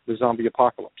after the zombie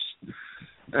apocalypse.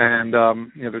 And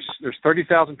there's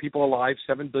 30,000 people alive,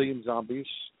 7 billion zombies,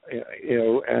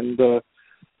 and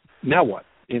now what?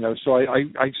 So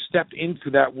I stepped into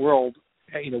that world,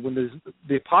 when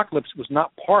the apocalypse was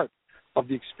not part of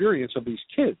the experience of these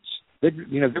kids. They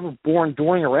were born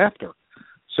during or after,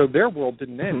 so their world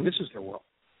didn't end. This is their world.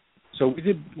 So we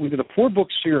did a 4-book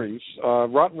series.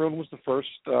 Rot and Ruin was the first.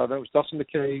 That was Dust and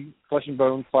Decay, Flesh and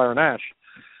Bone, Fire and Ash.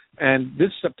 And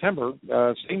this September,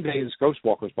 same day as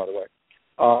Ghostwalkers, by the way,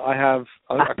 I have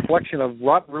a collection of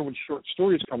Rot and Ruin short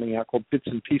stories coming out called Bits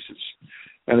and Pieces.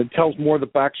 And it tells more of the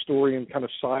backstory and kind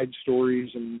of side stories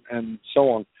and so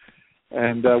on.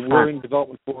 And we're in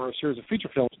development for a series of feature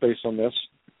films based on this.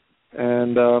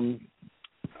 And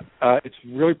it's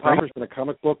really popular. It's been a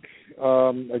comic book,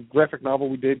 a graphic novel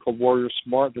we did called Warrior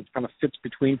Smart that kind of fits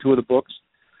between two of the books.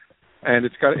 And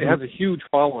it has a huge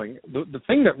following. The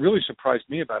thing that really surprised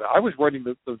me about it, I was writing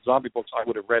the zombie books I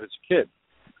would have read as a kid.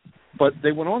 But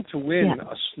they went on to win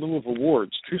a slew of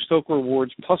awards, 2 Stoker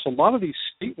Awards, plus a lot of these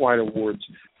statewide awards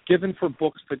given for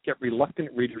books that get reluctant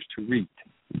readers to read.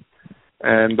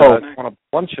 And it's won a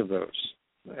bunch of those.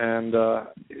 And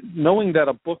knowing that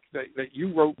a book that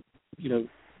you wrote,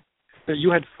 that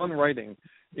you had fun writing,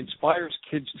 inspires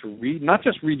kids to read, not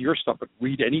just read your stuff, but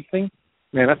read anything,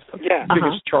 man, that's the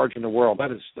biggest charge in the world.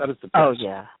 That is the best. Oh,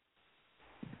 yeah.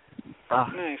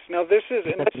 Nice. Now this is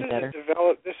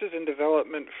in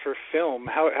development for film.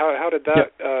 How did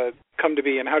that come to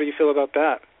be, and how do you feel about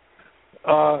that?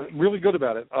 Really good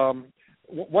about it.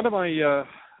 One of my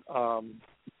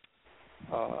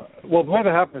what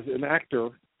happened is an actor,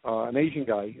 an Asian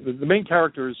guy. The main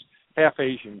character is half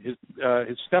Asian.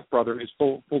 His stepbrother is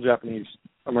full Japanese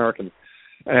American,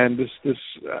 and this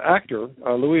actor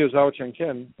Louis Ozawa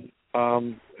Chen,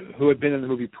 who had been in the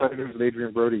movie Predators with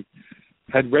Adrian Brody,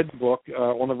 had read the book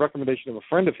on the recommendation of a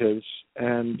friend of his,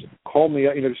 and called me,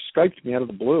 Skyped me out of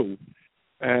the blue,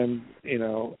 and he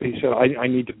said, I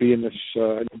need to be in this.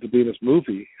 I need to be in this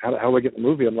movie. How do I get in the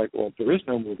movie? I'm like, well, there is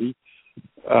no movie.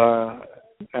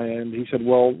 And he said,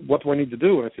 well, what do I need to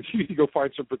do? And I said, you need to go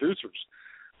find some producers.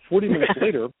 40 minutes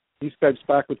later, he Skypes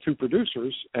back with 2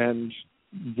 producers, and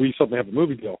we suddenly have a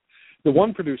movie deal. The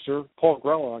one producer, Paul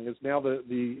Grelong, is now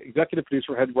the executive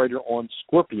producer, head writer on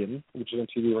Scorpion, which is on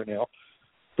TV right now,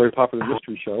 very popular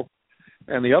mystery show.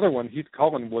 And the other one, Heath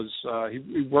Cullen, was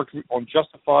he worked on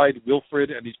Justified,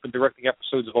 Wilfred, and he's been directing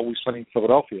episodes of Always Sunny in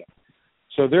Philadelphia.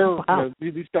 So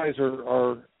these guys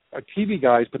are TV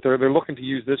guys, but they're looking to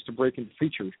use this to break into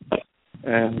features.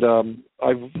 And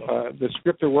the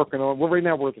script they're working on, right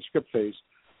now we're at the script phase.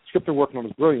 The script they're working on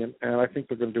is brilliant, and I think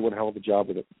they're going to do a hell of a job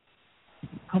with it.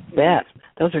 I'll bet.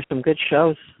 Those are some good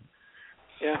shows.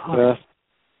 Yeah.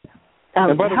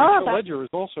 And by the way,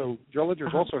 Joe Ledger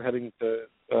is also heading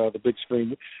the big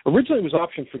screen. Originally, it was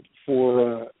optioned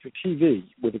for TV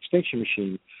with Extinction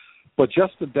Machine, But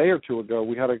just a day or two ago,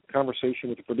 we had a conversation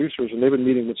with the producers, and they've been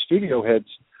meeting with studio heads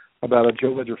about a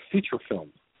Joe Ledger feature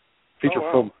film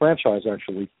franchise,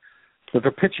 actually, that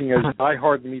they're pitching as Die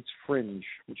Hard meets Fringe,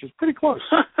 which is pretty close.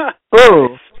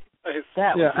 Oh,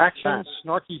 That yeah, action,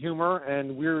 snarky humor,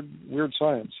 and weird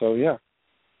science. So yeah.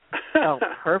 Oh,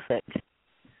 perfect.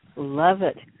 Love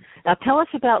it. Now tell us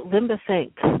about Limbus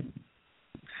Inc.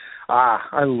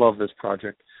 I love this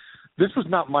project. This was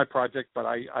not my project, but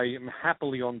I am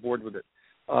happily on board with it.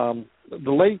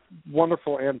 The late,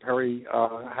 wonderful Ann Perry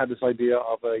had this idea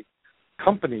of a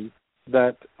company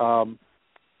that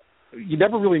you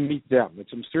never really meet them.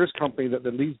 It's a mysterious company that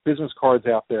leaves business cards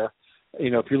out there.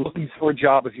 If you're looking for a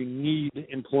job, if you need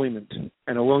employment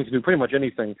and are willing to do pretty much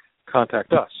anything,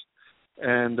 contact us.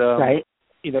 And right.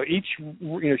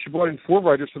 She brought in 4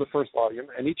 writers for the first volume,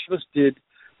 and each of us did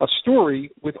a story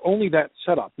with only that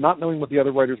setup, not knowing what the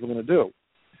other writers were going to do.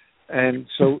 And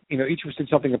so, each of us did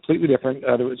something completely different.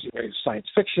 There was science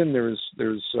fiction, there's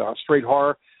straight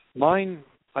horror. Mine,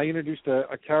 I introduced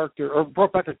a character, or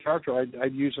brought back a character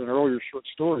I'd used in an earlier short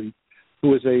story, who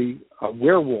was a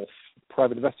werewolf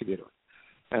private investigator.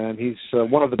 And he's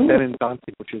one of the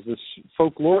Benindante, which is this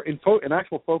folklore, in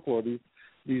actual folklore,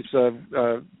 these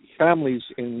families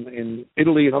in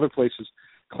Italy and other places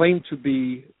claim to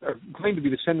be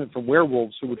descendant from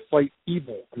werewolves who would fight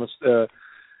evil at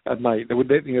night.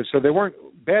 So they weren't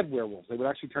bad werewolves. They would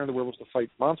actually turn the werewolves to fight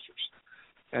monsters.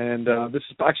 And this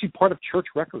is actually part of church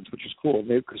records, which is cool,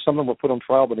 because some of them were put on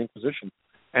trial by the Inquisition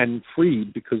and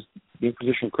freed because the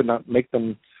Inquisition could not break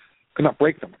them,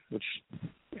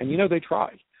 and they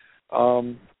try.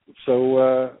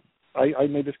 So I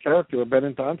made this character, a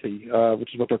Benindante,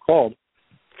 which is what they're called,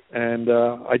 and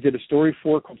I did a story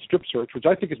called Strip Search, which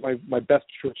I think is my best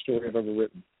short story I've ever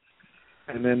written.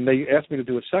 And then they asked me to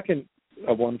do a second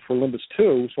one for Limbus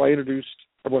 2, so I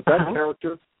brought that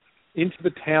character into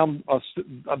the town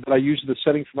that I used as the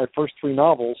setting for my first 3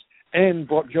 novels, and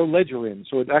brought Joe Ledger in.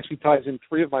 So it actually ties in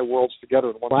 3 of my worlds together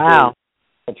in one story.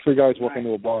 And 3 guys walk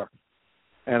into a bar.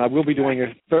 And I will be doing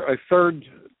a third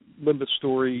Limbus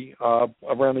story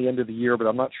around the end of the year, but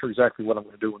I'm not sure exactly what I'm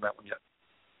going to do on that one yet.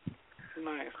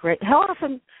 Nice. Great. How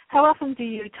often do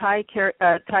you tie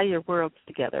your worlds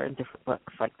together in different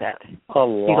books like that? A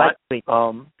lot.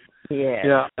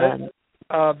 Yeah.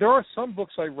 There are some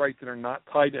books I write that are not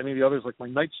tied to any of the others, like my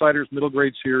Nightsiders middle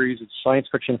grade series. It's science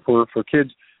fiction for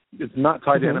kids. It's not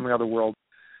tied to any other world.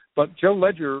 But Joe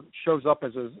Ledger shows up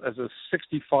as a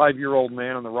 65-year-old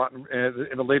man in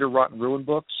the later Rotten Ruin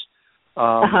books.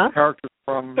 Characters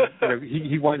from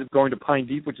he winds up going to Pine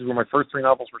Deep, which is where my first 3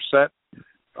 novels were set.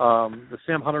 The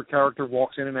Sam Hunter character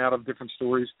walks in and out of different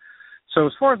stories. So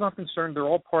as far as I'm concerned, they're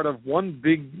all part of one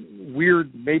big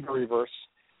weird Mayberry-verse.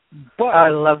 But I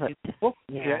love it.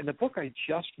 In the book I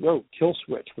just wrote, Kill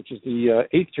Switch, which is the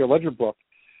 8th Joe Ledger book,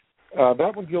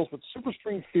 that one deals with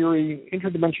superstring theory,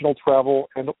 interdimensional travel,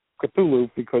 and Cthulhu,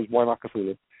 because why not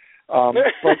Cthulhu? But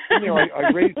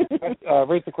I raised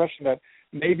the question that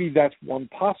maybe that's one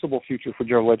possible future for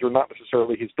Joe Ledger, not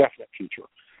necessarily his definite future.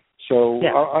 So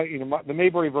the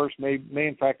Mayberry verse may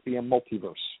in fact be a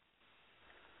multiverse.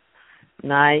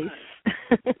 Nice.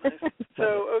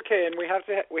 So and we have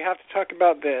to talk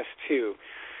about this too.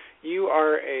 You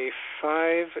are a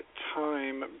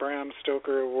 5-time Bram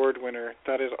Stoker Award winner.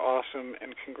 That is awesome,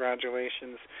 and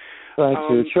congratulations. Thank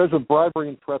you. It shows what bribery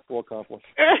and threat will accomplish.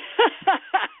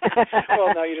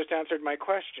 Well, now you just answered my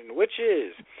question, which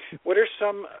is, what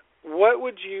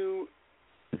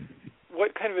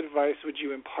kind of advice would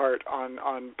you impart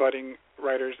on budding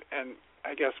writers, and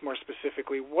I guess more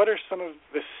specifically, what are some of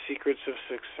the secrets of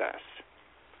success?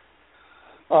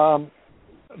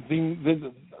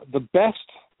 The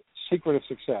best secret of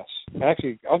success,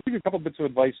 actually, I'll give you a couple bits of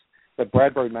advice that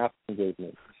Bradbury Matheson gave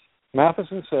me.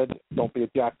 Matheson said, don't be a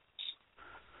jackass.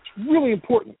 It's really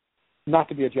important not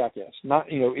to be a jackass.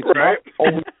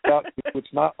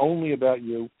 It's not only about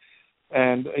you.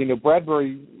 And,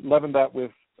 Bradbury leavened that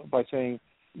by saying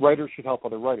writers should help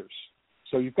other writers.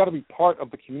 So you've got to be part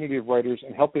of the community of writers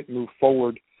and help it move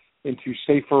forward into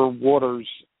safer waters,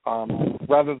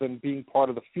 rather than being part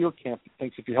of the fear camp that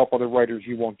thinks if you help other writers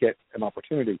you won't get an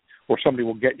opportunity, or somebody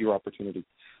will get your opportunity.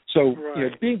 So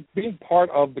being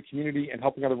part of the community and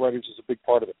helping other writers is a big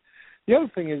part of it. The other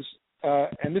thing is,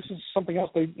 and this is something else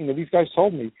these guys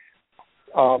told me,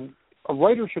 a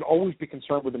writer should always be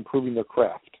concerned with improving their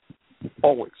craft.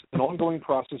 Always. It's an ongoing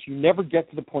process. You never get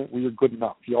to the point where you're good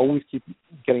enough. You always keep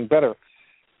getting better.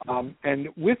 And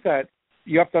with that,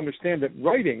 you have to understand that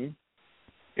writing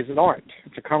is an art.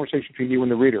 It's a conversation between you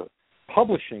and the reader.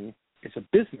 Publishing is a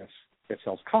business that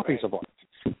sells copies of art.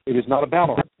 It is not about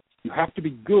art. You You have to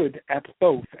be good at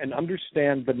both and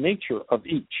understand the nature of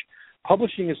each.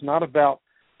 Publishing is not about,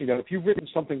 if you've written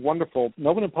something wonderful,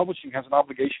 no one in publishing has an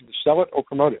obligation to sell it or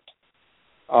promote it.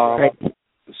 Right.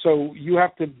 So you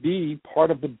have to be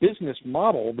part of the business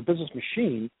model, the business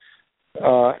machine,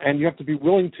 and you have to be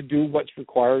willing to do what's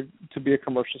required to be a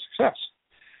commercial success.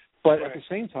 But at the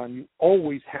same time, you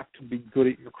always have to be good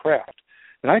at your craft.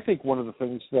 And I think one of the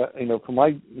things that, from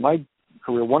my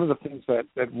career, one of the things that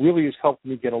really has helped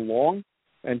me get along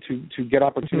and to get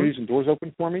opportunities and doors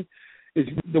open for me is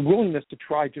the willingness to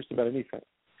try just about anything.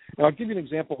 And I'll give you an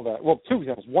example of that. Well, two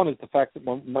examples. One is the fact that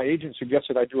when my agent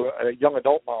suggested I do a young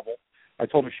adult novel, I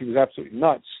told her she was absolutely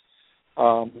nuts.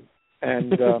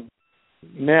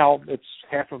 Now it's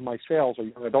half of my sales are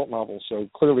young adult novels, so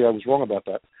clearly I was wrong about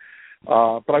that.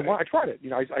 But I tried it.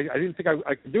 I didn't think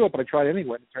I could do it, but I tried it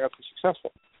anyway, and it turned out to be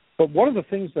successful. But one of the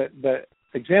things that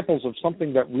examples of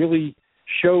something that really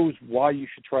shows why you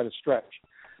should try to stretch.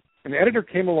 An editor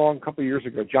came along a couple of years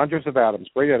ago, John Joseph Adams,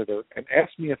 great editor, and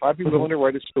asked me if I'd be willing to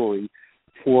write a story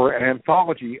for an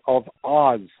anthology of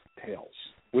Oz tales,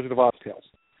 Wizard of Oz tales.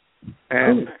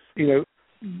 And,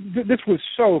 this was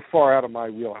so far out of my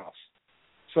wheelhouse.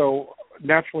 So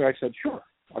naturally I said, sure,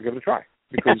 I'll give it a try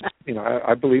because,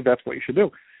 I believe that's what you should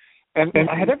do. And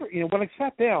I had when I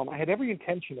sat down, I had every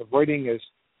intention of writing this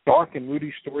dark and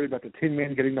moody story about the Tin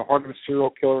Man getting the heart of a serial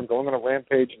killer and going on a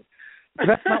rampage. And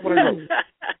that's not what I wrote.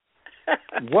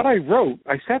 What I wrote,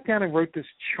 I sat down and wrote this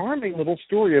charming little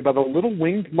story about a little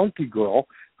winged monkey girl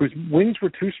whose wings were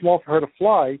too small for her to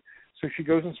fly, so she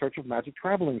goes in search of magic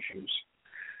traveling shoes.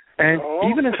 And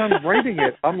even as I'm writing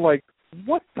it, I'm like,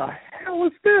 what the hell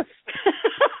is this?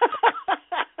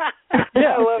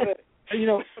 Yeah, I love it.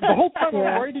 The whole time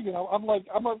I'm writing it,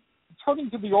 I'm turning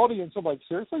to the audience. I'm like,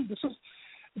 seriously, this is.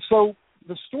 So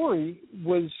the story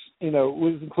was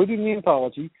included in the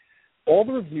anthology. All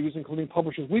the reviews, including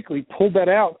Publishers Weekly, pulled that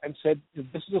out and said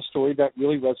this is a story that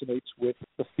really resonates with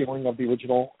the feeling of the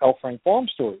original L. Frank Baum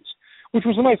stories, which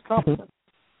was a nice compliment.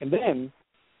 And then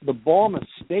the Baum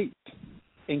estate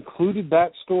included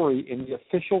that story in the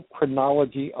official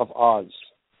chronology of Oz.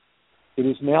 It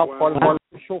is now part of the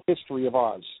official history of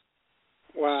Oz.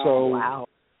 Wow. So,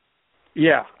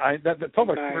 yeah, that's talk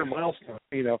about career milestone.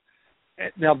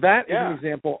 Now that is an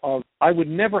example of I would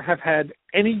never have had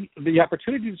the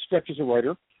opportunity to stretch as a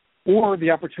writer, or the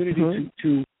opportunity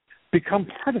to become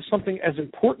part of something as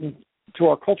important to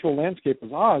our cultural landscape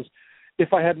as Oz,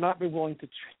 if I had not been willing to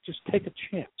just take a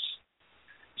chance.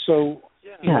 So,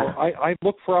 I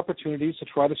look for opportunities to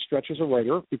try to stretch as a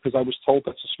writer because I was told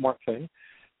that's a smart thing.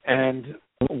 And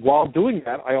while doing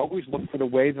that, I always look for the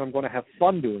way that I'm going to have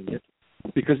fun doing it.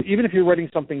 Because even if you're writing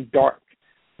something dark,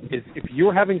 if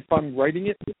you're having fun writing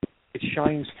it, it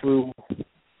shines through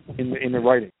in the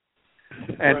writing.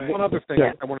 And one other thing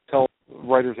I want to tell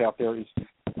writers out there is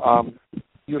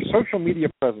your social media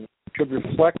presence should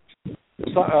reflect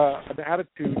an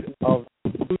attitude of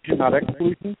inclusion, not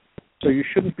exclusion. So you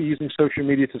shouldn't be using social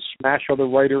media to smash other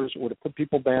writers or to put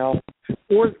people down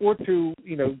or to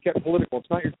get political. It's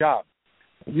not your job.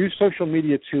 Use social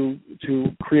media to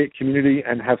create community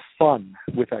and have fun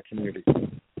with that community.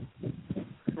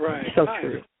 Right. So nice.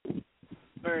 true.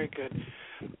 Very good.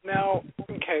 Now,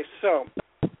 okay, so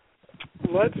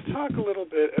let's talk a little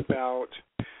bit about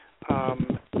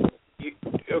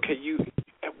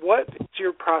what's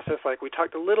your process like? We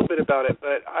talked a little bit about it,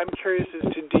 but I'm curious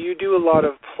as to, do you do a lot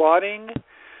of plotting,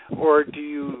 or do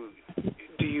you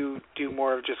do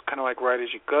more of just kind of like write as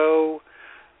you go?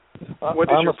 What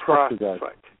is your process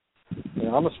like? Yeah,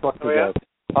 I'm a structure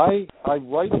guy. I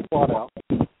write a plot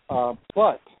out,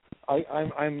 but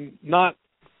I'm not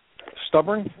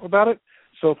stubborn about it.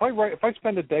 So if I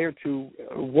spend a day or two,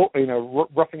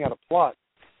 roughing out a plot,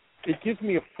 it gives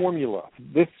me a formula.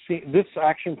 This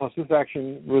action plus this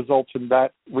action results in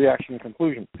that reaction and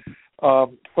conclusion.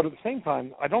 But at the same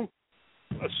time, I don't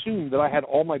assume that I had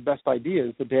all my best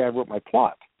ideas the day I wrote my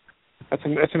plot. That's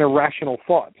an irrational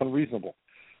thought. It's unreasonable.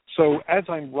 So as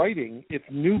I'm writing, if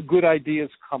new good ideas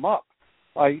come up,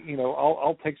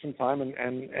 I'll take some time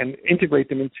and integrate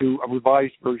them into a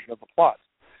revised version of the plot.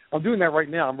 I'm doing that right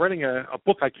now. I'm writing a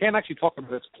book. I can't actually talk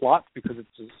about its plot because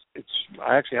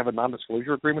I actually have a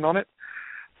non-disclosure agreement on it.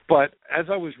 But as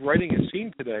I was writing a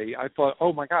scene today, I thought,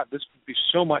 oh my God, this would be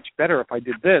so much better if I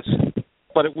did this.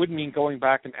 But it would mean going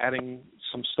back and adding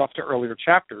some stuff to earlier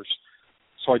chapters.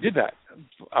 So I did that.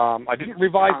 I didn't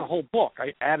revise the whole book.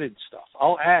 I added stuff.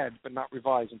 I'll add, but not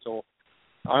revise until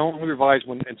I only revise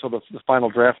until the final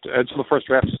draft, until the first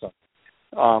draft stuff.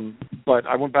 But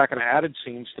I went back and added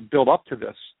scenes to build up to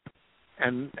this,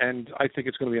 and I think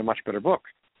it's going to be a much better book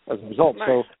as a result. Nice.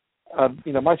 So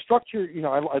my structure,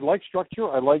 I like structure.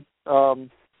 I like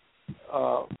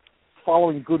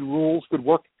following good rules, good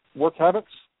work habits.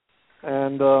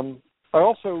 And I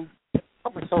also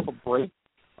cut myself a break.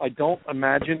 I don't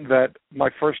imagine that my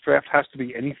first draft has to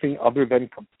be anything other than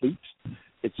complete.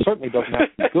 It certainly doesn't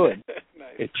have to be good.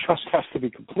 Nice. It just has to be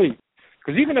complete.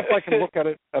 Because even if I can look at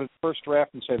it at its first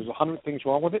draft and say there's 100 things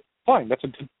wrong with it, fine, that's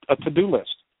a to-do list.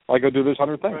 I go do those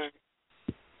 100 things.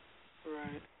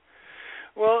 Right.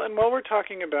 Well, and while we're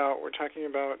talking about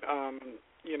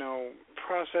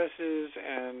processes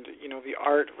and the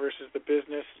art versus the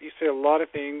business, you say a lot of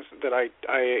things that I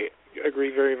agree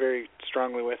very, very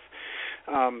strongly with.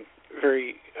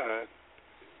 Very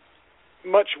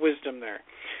much wisdom there.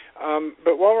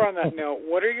 But while we're on that note,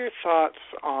 what are your thoughts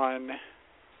on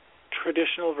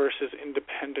traditional versus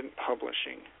independent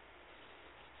publishing?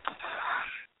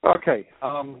 Okay,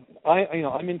 I'm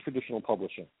in traditional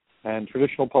publishing, and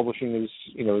traditional publishing is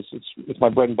it's my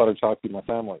bread and butter to feed my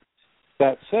family.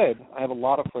 That said, I have a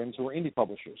lot of friends who are indie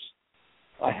publishers.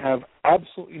 I have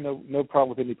absolutely no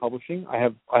problem with indie publishing. I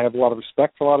have a lot of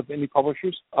respect for a lot of indie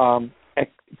publishers.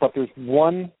 But there's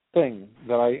one thing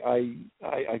that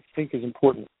I think is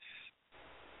important.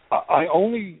 I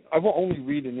will only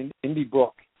read an indie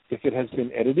book if it has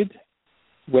been edited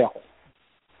well.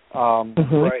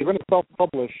 If you're going to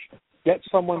self-publish, get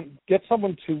someone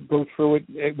to go through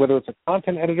it, whether it's a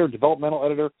content editor, developmental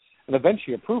editor, and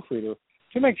eventually a proofreader,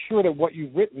 to make sure that what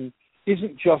you've written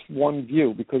isn't just one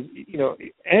view. Because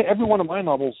every one of my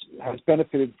novels has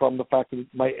benefited from the fact that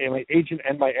my agent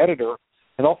and my editor,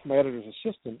 and also my editor's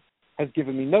assistant, has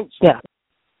given me notes. Yeah.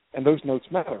 And those notes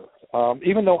matter.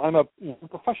 Even though I'm a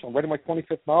professional, I'm writing my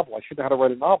 25th novel, I should know how to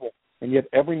write a novel, and yet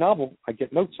every novel I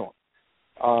get notes on.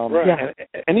 And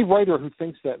any writer who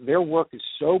thinks that their work is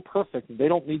so perfect that they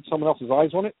don't need someone else's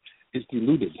eyes on it is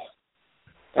deluded.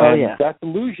 And that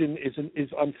delusion is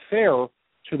unfair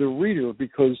to the reader,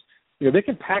 because they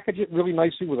can package it really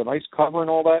nicely with a nice cover and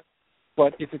all that,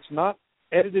 but if it's not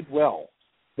edited well,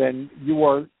 then you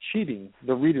are cheating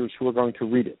the readers who are going to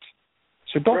read it.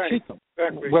 So don't cheat them.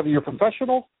 Exactly. Whether you're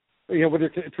professional,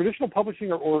 whether you're traditional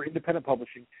publishing or independent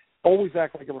publishing, always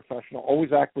act like a professional.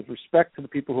 Always act with respect to the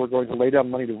people who are going to lay down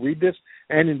money to read this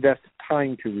and invest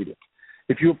time to read it.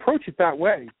 If you approach it that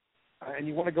way, and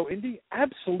you want to go indie,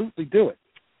 absolutely do it.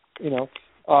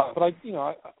 But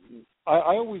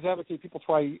I always advocate people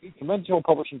try conventional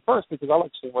publishing first, because I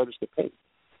like seeing writers get paid.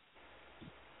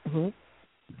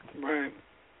 Mm-hmm. Right.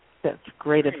 That's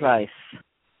great advice.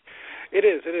 It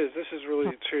is. This is really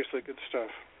seriously good stuff.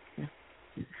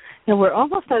 Now, we're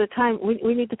almost out of time.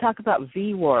 We need to talk about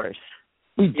V-Wars.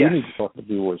 We do need to talk about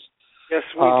V-Wars. Yes,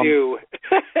 we do.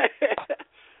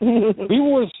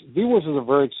 V-Wars is a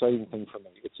very exciting thing for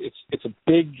me. It's a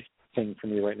big thing for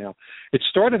me right now. It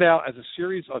started out as a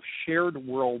series of shared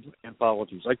world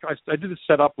anthologies. I did a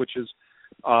setup, which is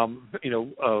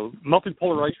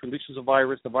multipolar ice releases a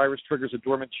virus. The virus triggers a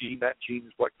dormant gene. That gene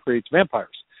is what creates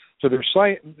vampires. So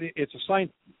it's a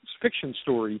science fiction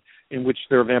story in which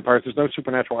there are vampires. There's no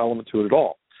supernatural element to it at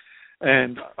all.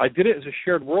 And I did it as a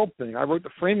shared world thing. I wrote the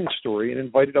framing story and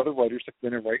invited other writers to come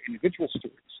in and write individual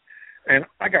stories. And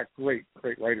I got great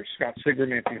writers: Scott Sigler,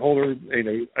 Nancy Holder,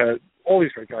 all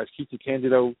these great guys, Kiki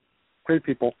Candido, great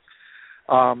people.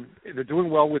 They're doing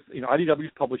well with, IDW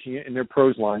is publishing it in their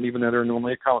prose line, even though they're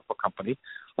normally a comic book company.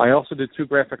 I also did 2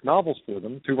 graphic novels for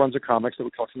them, 2 runs of comics that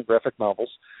we collected in the graphic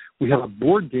novels. We have a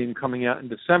board game coming out in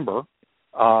December,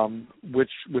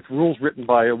 which with rules written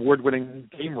by award-winning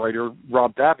game writer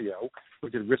Rob Davio, who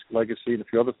did Risk Legacy and a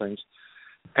few other things.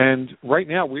 And right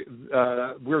now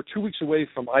we're 2 weeks away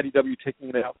from IDW taking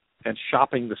it out and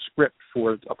shopping the script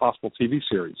for a possible TV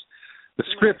series. The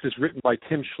script is written by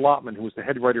Tim Schlottman, who was the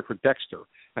head writer for Dexter,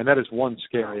 and that is one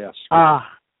scary-ass script.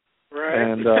 Right.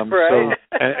 And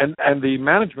and the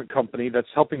management company that's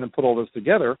helping them put all this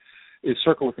together is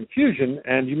Circle of Confusion,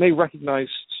 and you may recognize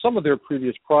some of their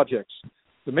previous projects: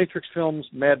 The Matrix films,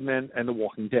 Mad Men, and The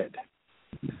Walking Dead.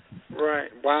 Right.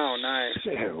 Wow. Nice.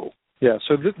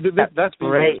 So that's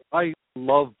great. I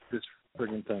love this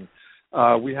friggin' thing.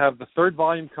 We have the 3rd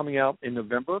volume coming out in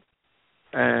November,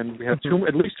 and we have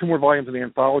at least 2 more volumes of the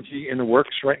anthology in the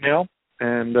works right now.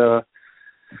 And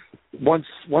once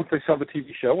they sell the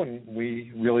TV show, and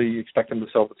we really expect them to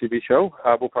sell the TV show,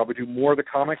 we'll probably do more of the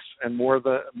comics and more of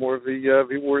the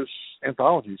V-Wars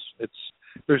anthologies.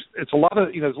 There's a lot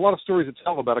of stories to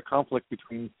tell about a conflict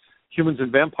between humans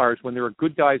and vampires when there are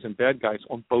good guys and bad guys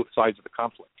on both sides of the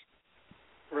conflict.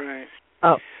 Right.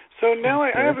 Oh. So now I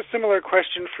have a similar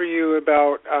question for you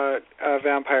about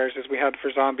vampires as we had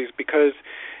for zombies, because,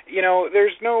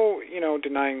 there's no,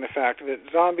 denying the fact that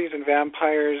zombies and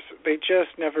vampires, they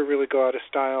just never really go out of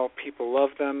style. People love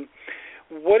them.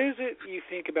 What is it you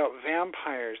think about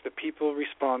vampires that people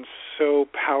respond so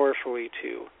powerfully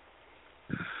to?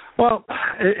 Well,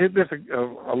 there's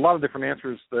a lot of different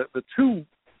answers. The two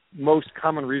most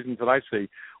common reasons that I see,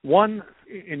 one,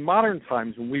 in modern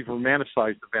times when we've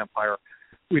romanticized the vampire,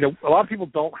 a lot of people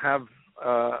don't have,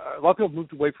 a lot of people have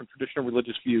moved away from traditional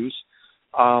religious views,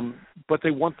 but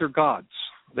they want their gods.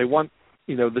 They want,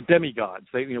 the demigods.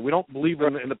 We don't believe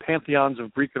in the pantheons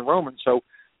of Greek and Roman, so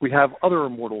we have other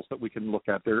immortals that we can look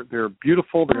at. They're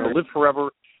beautiful. They're going to live forever.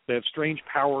 They have strange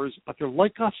powers, but they're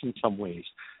like us in some ways.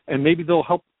 And maybe they'll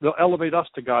elevate us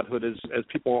to godhood as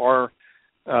people are,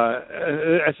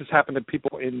 as has happened to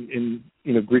people in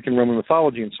Greek and Roman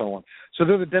mythology and so on. So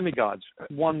they're the demigods,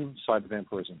 one side of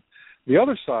vampirism. The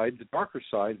other side, the darker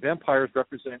side, vampires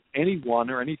represent anyone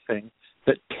or anything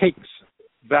that takes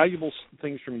valuable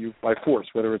things from you by force,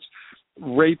 whether it's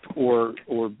rape or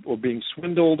being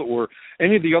swindled or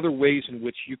any of the other ways in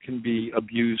which you can be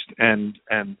abused and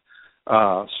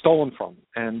stolen from.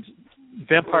 And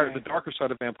the darker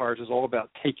side of vampires is all about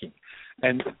taking.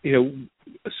 And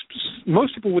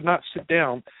most people would not sit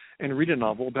down and read a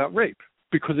novel about rape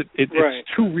because it's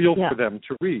too real for them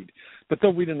to read. But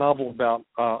they'll read a novel about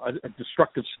a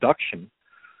destructive seduction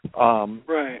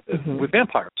with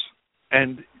vampires.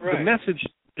 And the message,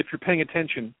 if you're paying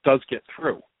attention, does get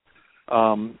through.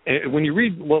 When you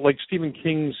read like Stephen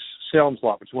King's Salem's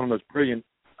Lot, which is one of the most brilliant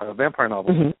vampire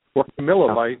novels, or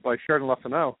Camilla by Sheridan Le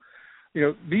Fanu,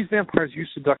 these vampires use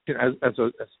seduction as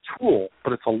a tool,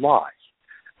 but it's a lie.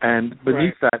 And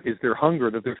beneath that is their hunger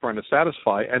that they're trying to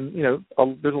satisfy. And,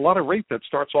 there's a lot of rape that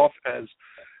starts off as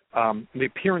the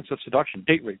appearance of seduction,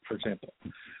 date rape, for example.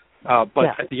 But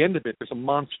at the end of it, there's a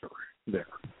monster there.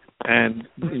 And,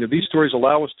 these stories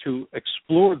allow us to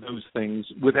explore those things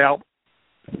without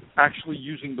actually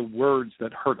using the words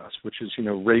that hurt us, which is,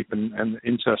 rape and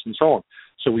incest and so on.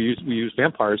 So we use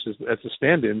vampires as the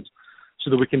stand-ins so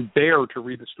that we can bear to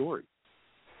read the story.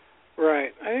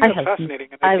 Right. I think that's fascinating,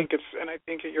 and I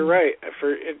think you're right.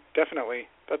 Definitely,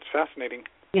 that's fascinating.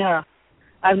 Yeah,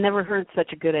 I've never heard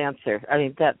such a good answer. I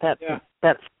mean,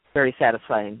 that's very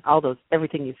satisfying.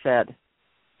 Everything you said.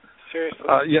 Seriously.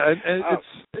 And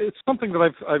it's something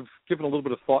that I've given a little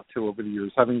bit of thought to over the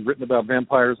years, having written about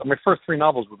vampires. My first 3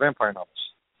 novels were vampire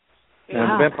novels, and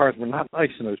the vampires were not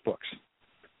nice in those books.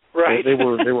 Right. They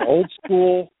were old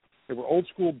school. They were old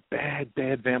school bad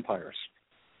vampires.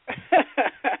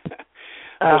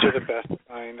 Those are the best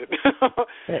kind.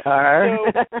 They are.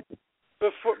 So,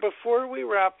 before we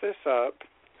wrap this up,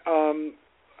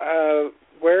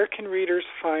 where can readers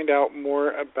find out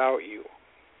more about you?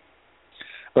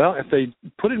 Well, if they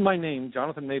put in my name,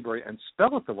 Jonathan Maberry, and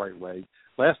spell it the right way,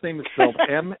 last name is spelled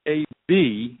Maberry.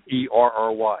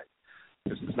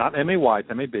 It's not M-A-Y, it's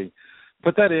M-A-B.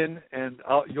 Put that in, and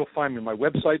you'll find me. My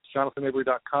website's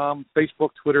jonathanmaberry.com, Facebook,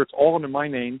 Twitter. It's all under my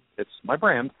name. It's my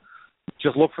brand.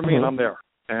 Just look for me, and I'm there.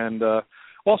 And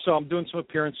also, I'm doing some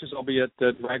appearances. I'll be at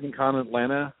Dragon Con in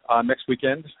Atlanta next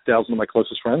weekend. Dal's one of my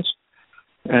closest friends.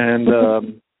 And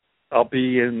I'll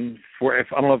be I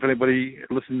don't know if anybody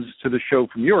listens to the show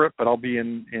from Europe, but I'll be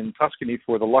in Tuscany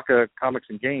for the Lucca Comics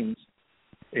and Games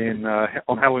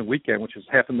on Halloween weekend, which is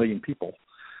 500,000 people.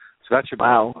 So that should be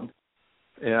fun.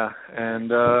 Yeah,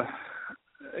 and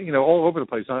all over the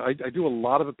place. I do a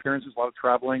lot of appearances, a lot of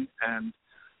traveling, and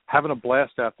having a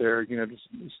blast out there. Just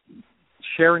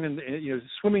sharing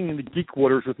swimming in the geek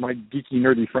waters with my geeky,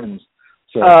 nerdy friends.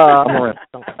 So I'm around.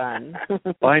 So fun.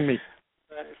 Find me.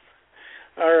 Nice.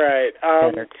 All right.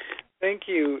 Thank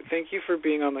you for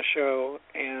being on the show,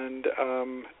 and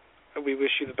we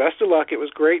wish you the best of luck. It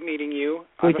was great meeting you.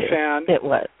 I'm a fan. It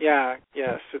was. Yeah.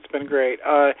 Yes, it's been great.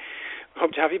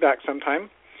 Hope to have you back sometime.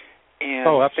 And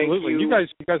absolutely. You guys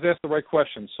asked the right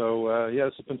question, so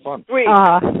this has been fun. Sweet.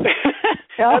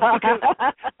 That's because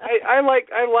I like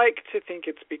to think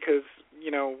it's because we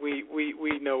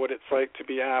know what it's like to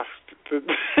be asked to.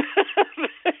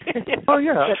 Oh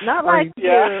yeah, but not like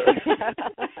you.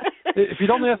 If you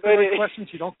don't ask the right questions,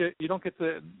 you don't get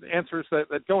the answers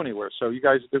that go anywhere. So you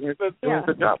guys are doing a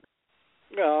good job.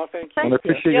 No, thank you. And I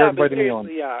appreciate you inviting me on.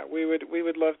 Yeah, we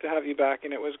would love to have you back,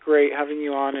 and it was great having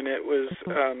you on, and it was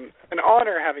an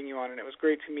honor having you on, and it was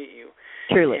great to meet you.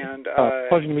 Truly. And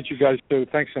pleasure to meet you guys too.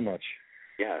 Thanks so much.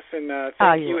 Yes, and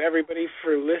thank you everybody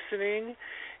for listening.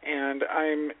 And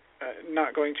I'm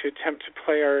not going to attempt to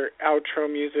play our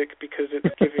outro music because it's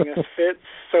giving us fits.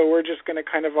 So we're just going to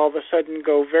kind of all of a sudden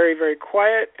go very, very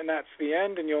quiet, and that's the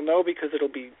end, and you'll know because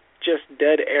it'll be just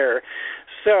dead air.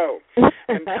 So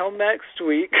until next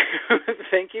week,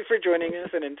 thank you for joining us,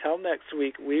 and until next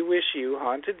week, we wish you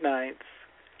haunted nights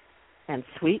and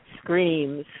sweet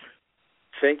screams.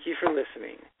 Thank you for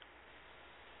listening.